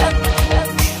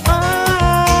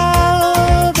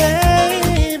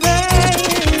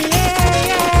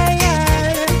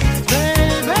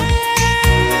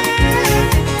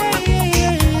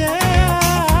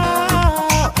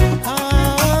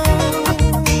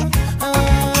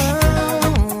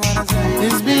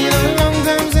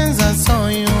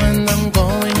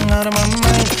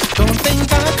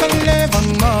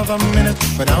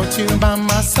 without you by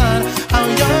my side. How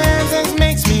your hands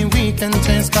makes me weak and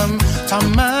tense. Come to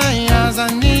my eyes, I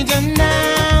need you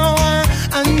now.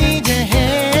 I need you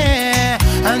here.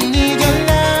 I need your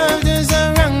love to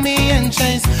surround me and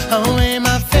chase away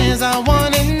my fears. I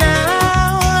want it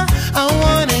now. I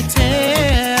want it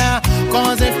here.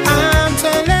 Cause if I'm to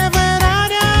live without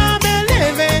you, I'll be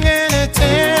living in a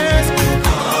tears.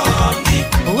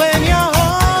 When you're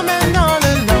home and all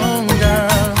alone, girl.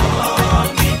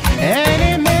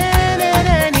 Any minute,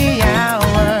 any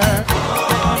hour.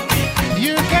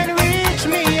 You can reach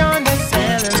me on the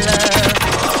cellular.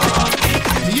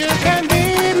 You can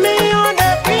beat me on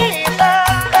the beeper.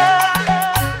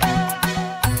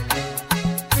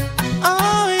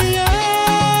 Oh yeah.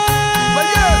 Well,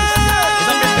 yeah, it's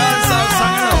a big dancehall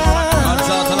song, you know. Dance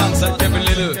out alongside Kevin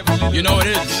Little. You know it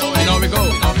is. You know we go.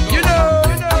 You know.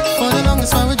 For the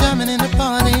longest while we're jamming in the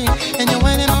party, and you're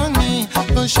waiting on me,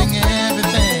 pushing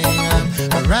everything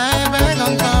right back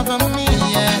on top of me,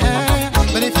 yeah.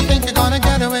 But if you think you're gonna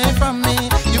get away from me,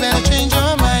 you better change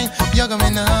your mind. You're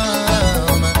going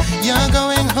home. You're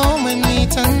going home with me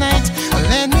tonight.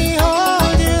 Let me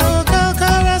hold you, go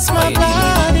caress my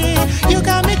body. You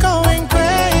got me going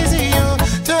crazy. You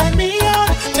turn me on,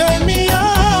 turn me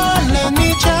on. Let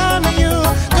me charm you,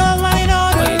 go right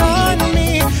on around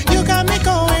me. You got me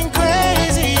going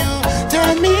crazy. You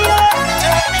turn me on,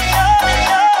 turn me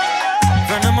on.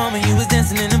 From the moment you was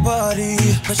dancing in the party,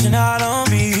 pushing out on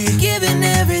me, giving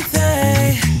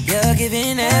everything, you're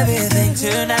giving everything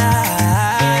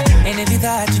tonight. And if you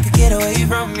thought you could get away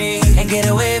from me and get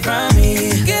away from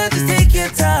me, girl, just take your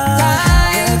time.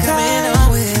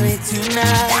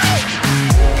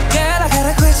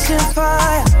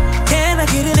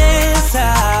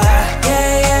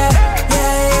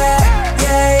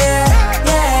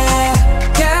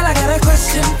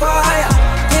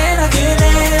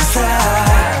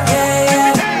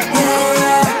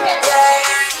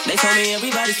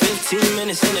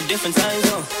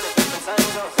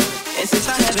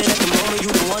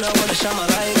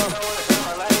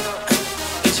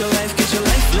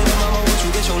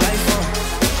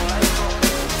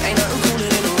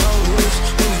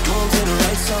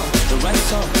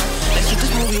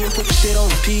 put the shit on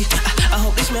repeat. I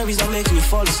hope these memories don't make me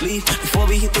fall asleep. Before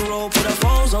we hit the road, put our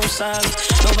phones on silent.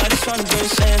 Nobody's trying to bring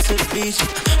sand to the beach.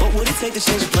 What would it take to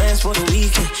change the plans for the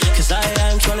weekend? Cause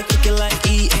I'm trying to kick it like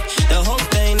E. The whole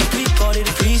thing, the pre-party,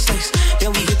 the pre-sex.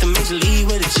 Then we hit the major league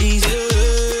with the cheese. I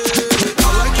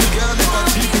like you, girl, in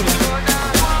particular.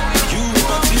 You in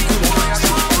particular.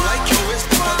 I like your waist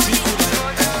in particular.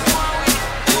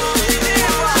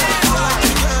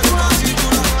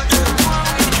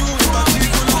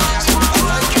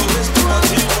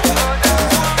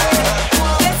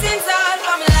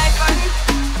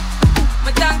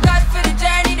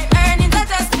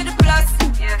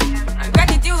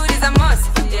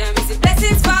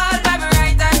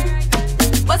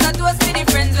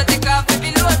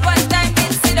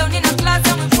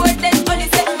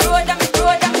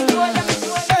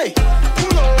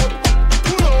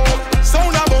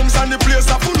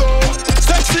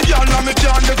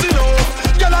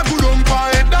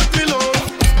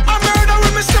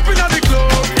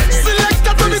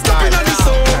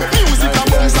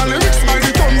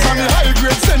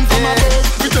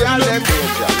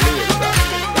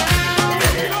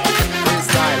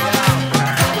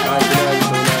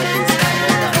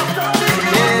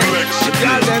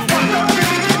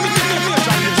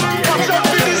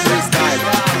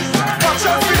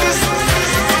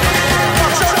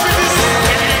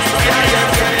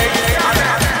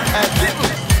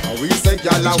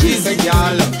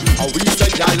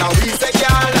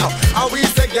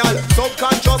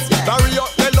 Subconscious, carry up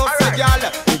the love, say y'all.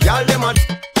 The y'all them a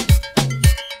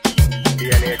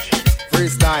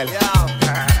freestyle.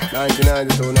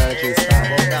 1992, 90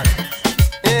 style.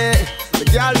 Yeah, the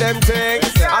y'all them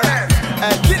things. Alright,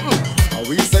 hey, kitten.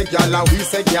 We say y'all, we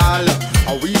say y'all.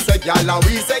 We say y'all,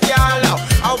 we say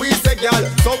y'all. We say y'all.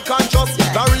 Subconscious,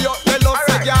 carry up the love,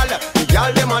 say y'all. The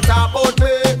y'all them a talk about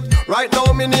me. Right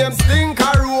now, me name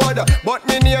Stinker Road, but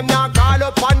me name not call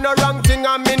up on the wrong thing,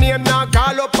 and me name not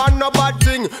call up on no bad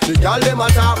thing. The girl them a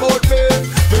talk about me.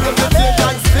 Me name the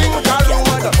station Stinker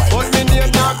Road, but me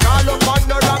name not call up on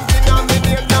the wrong thing, and me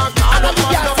name not call up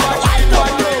on no bad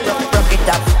thing. Rock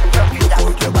it up,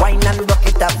 wine and rock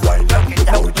it up.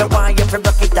 No, the wine you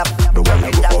rock it up. The way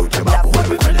you go out your back,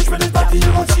 when it's party, you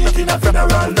gon' see it in a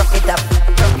funeral. Rock it up,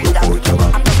 rock it up.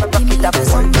 Rock it up,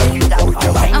 something.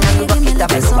 Wine and rock it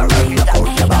up, something.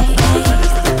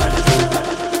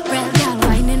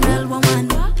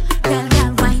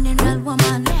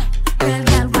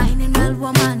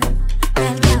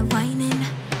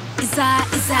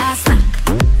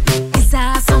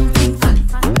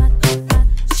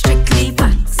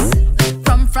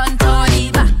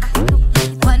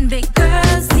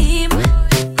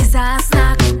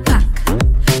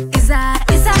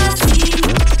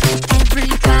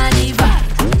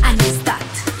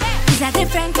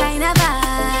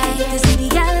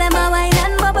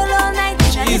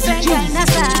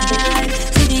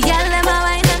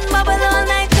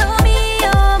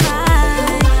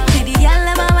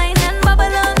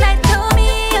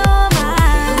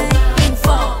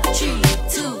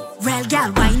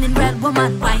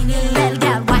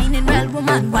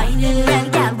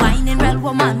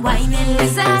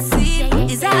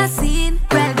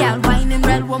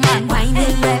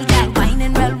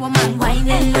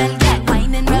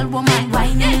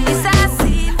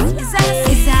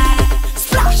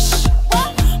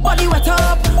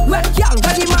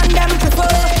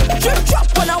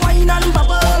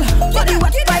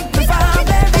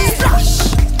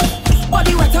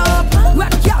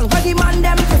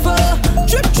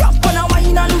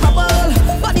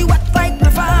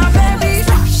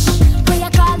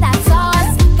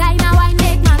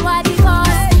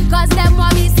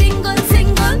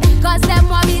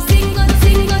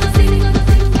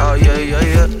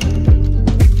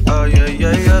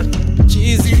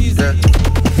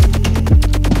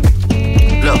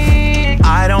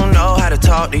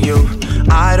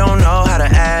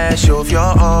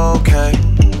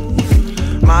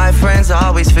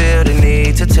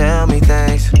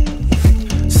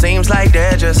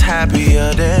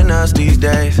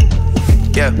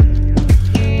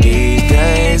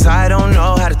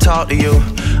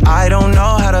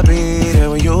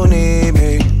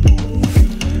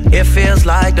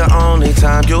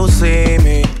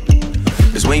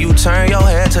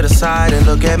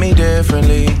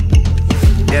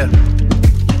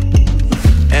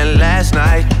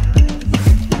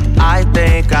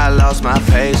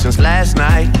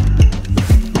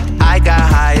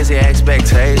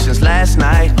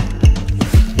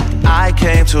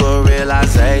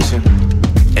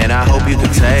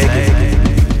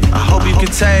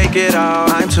 Take it all,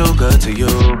 I'm too good to you.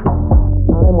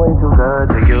 I'm way too good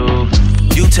to you.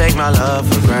 You take my love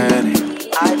for granted.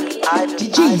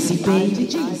 Jeezy, baby.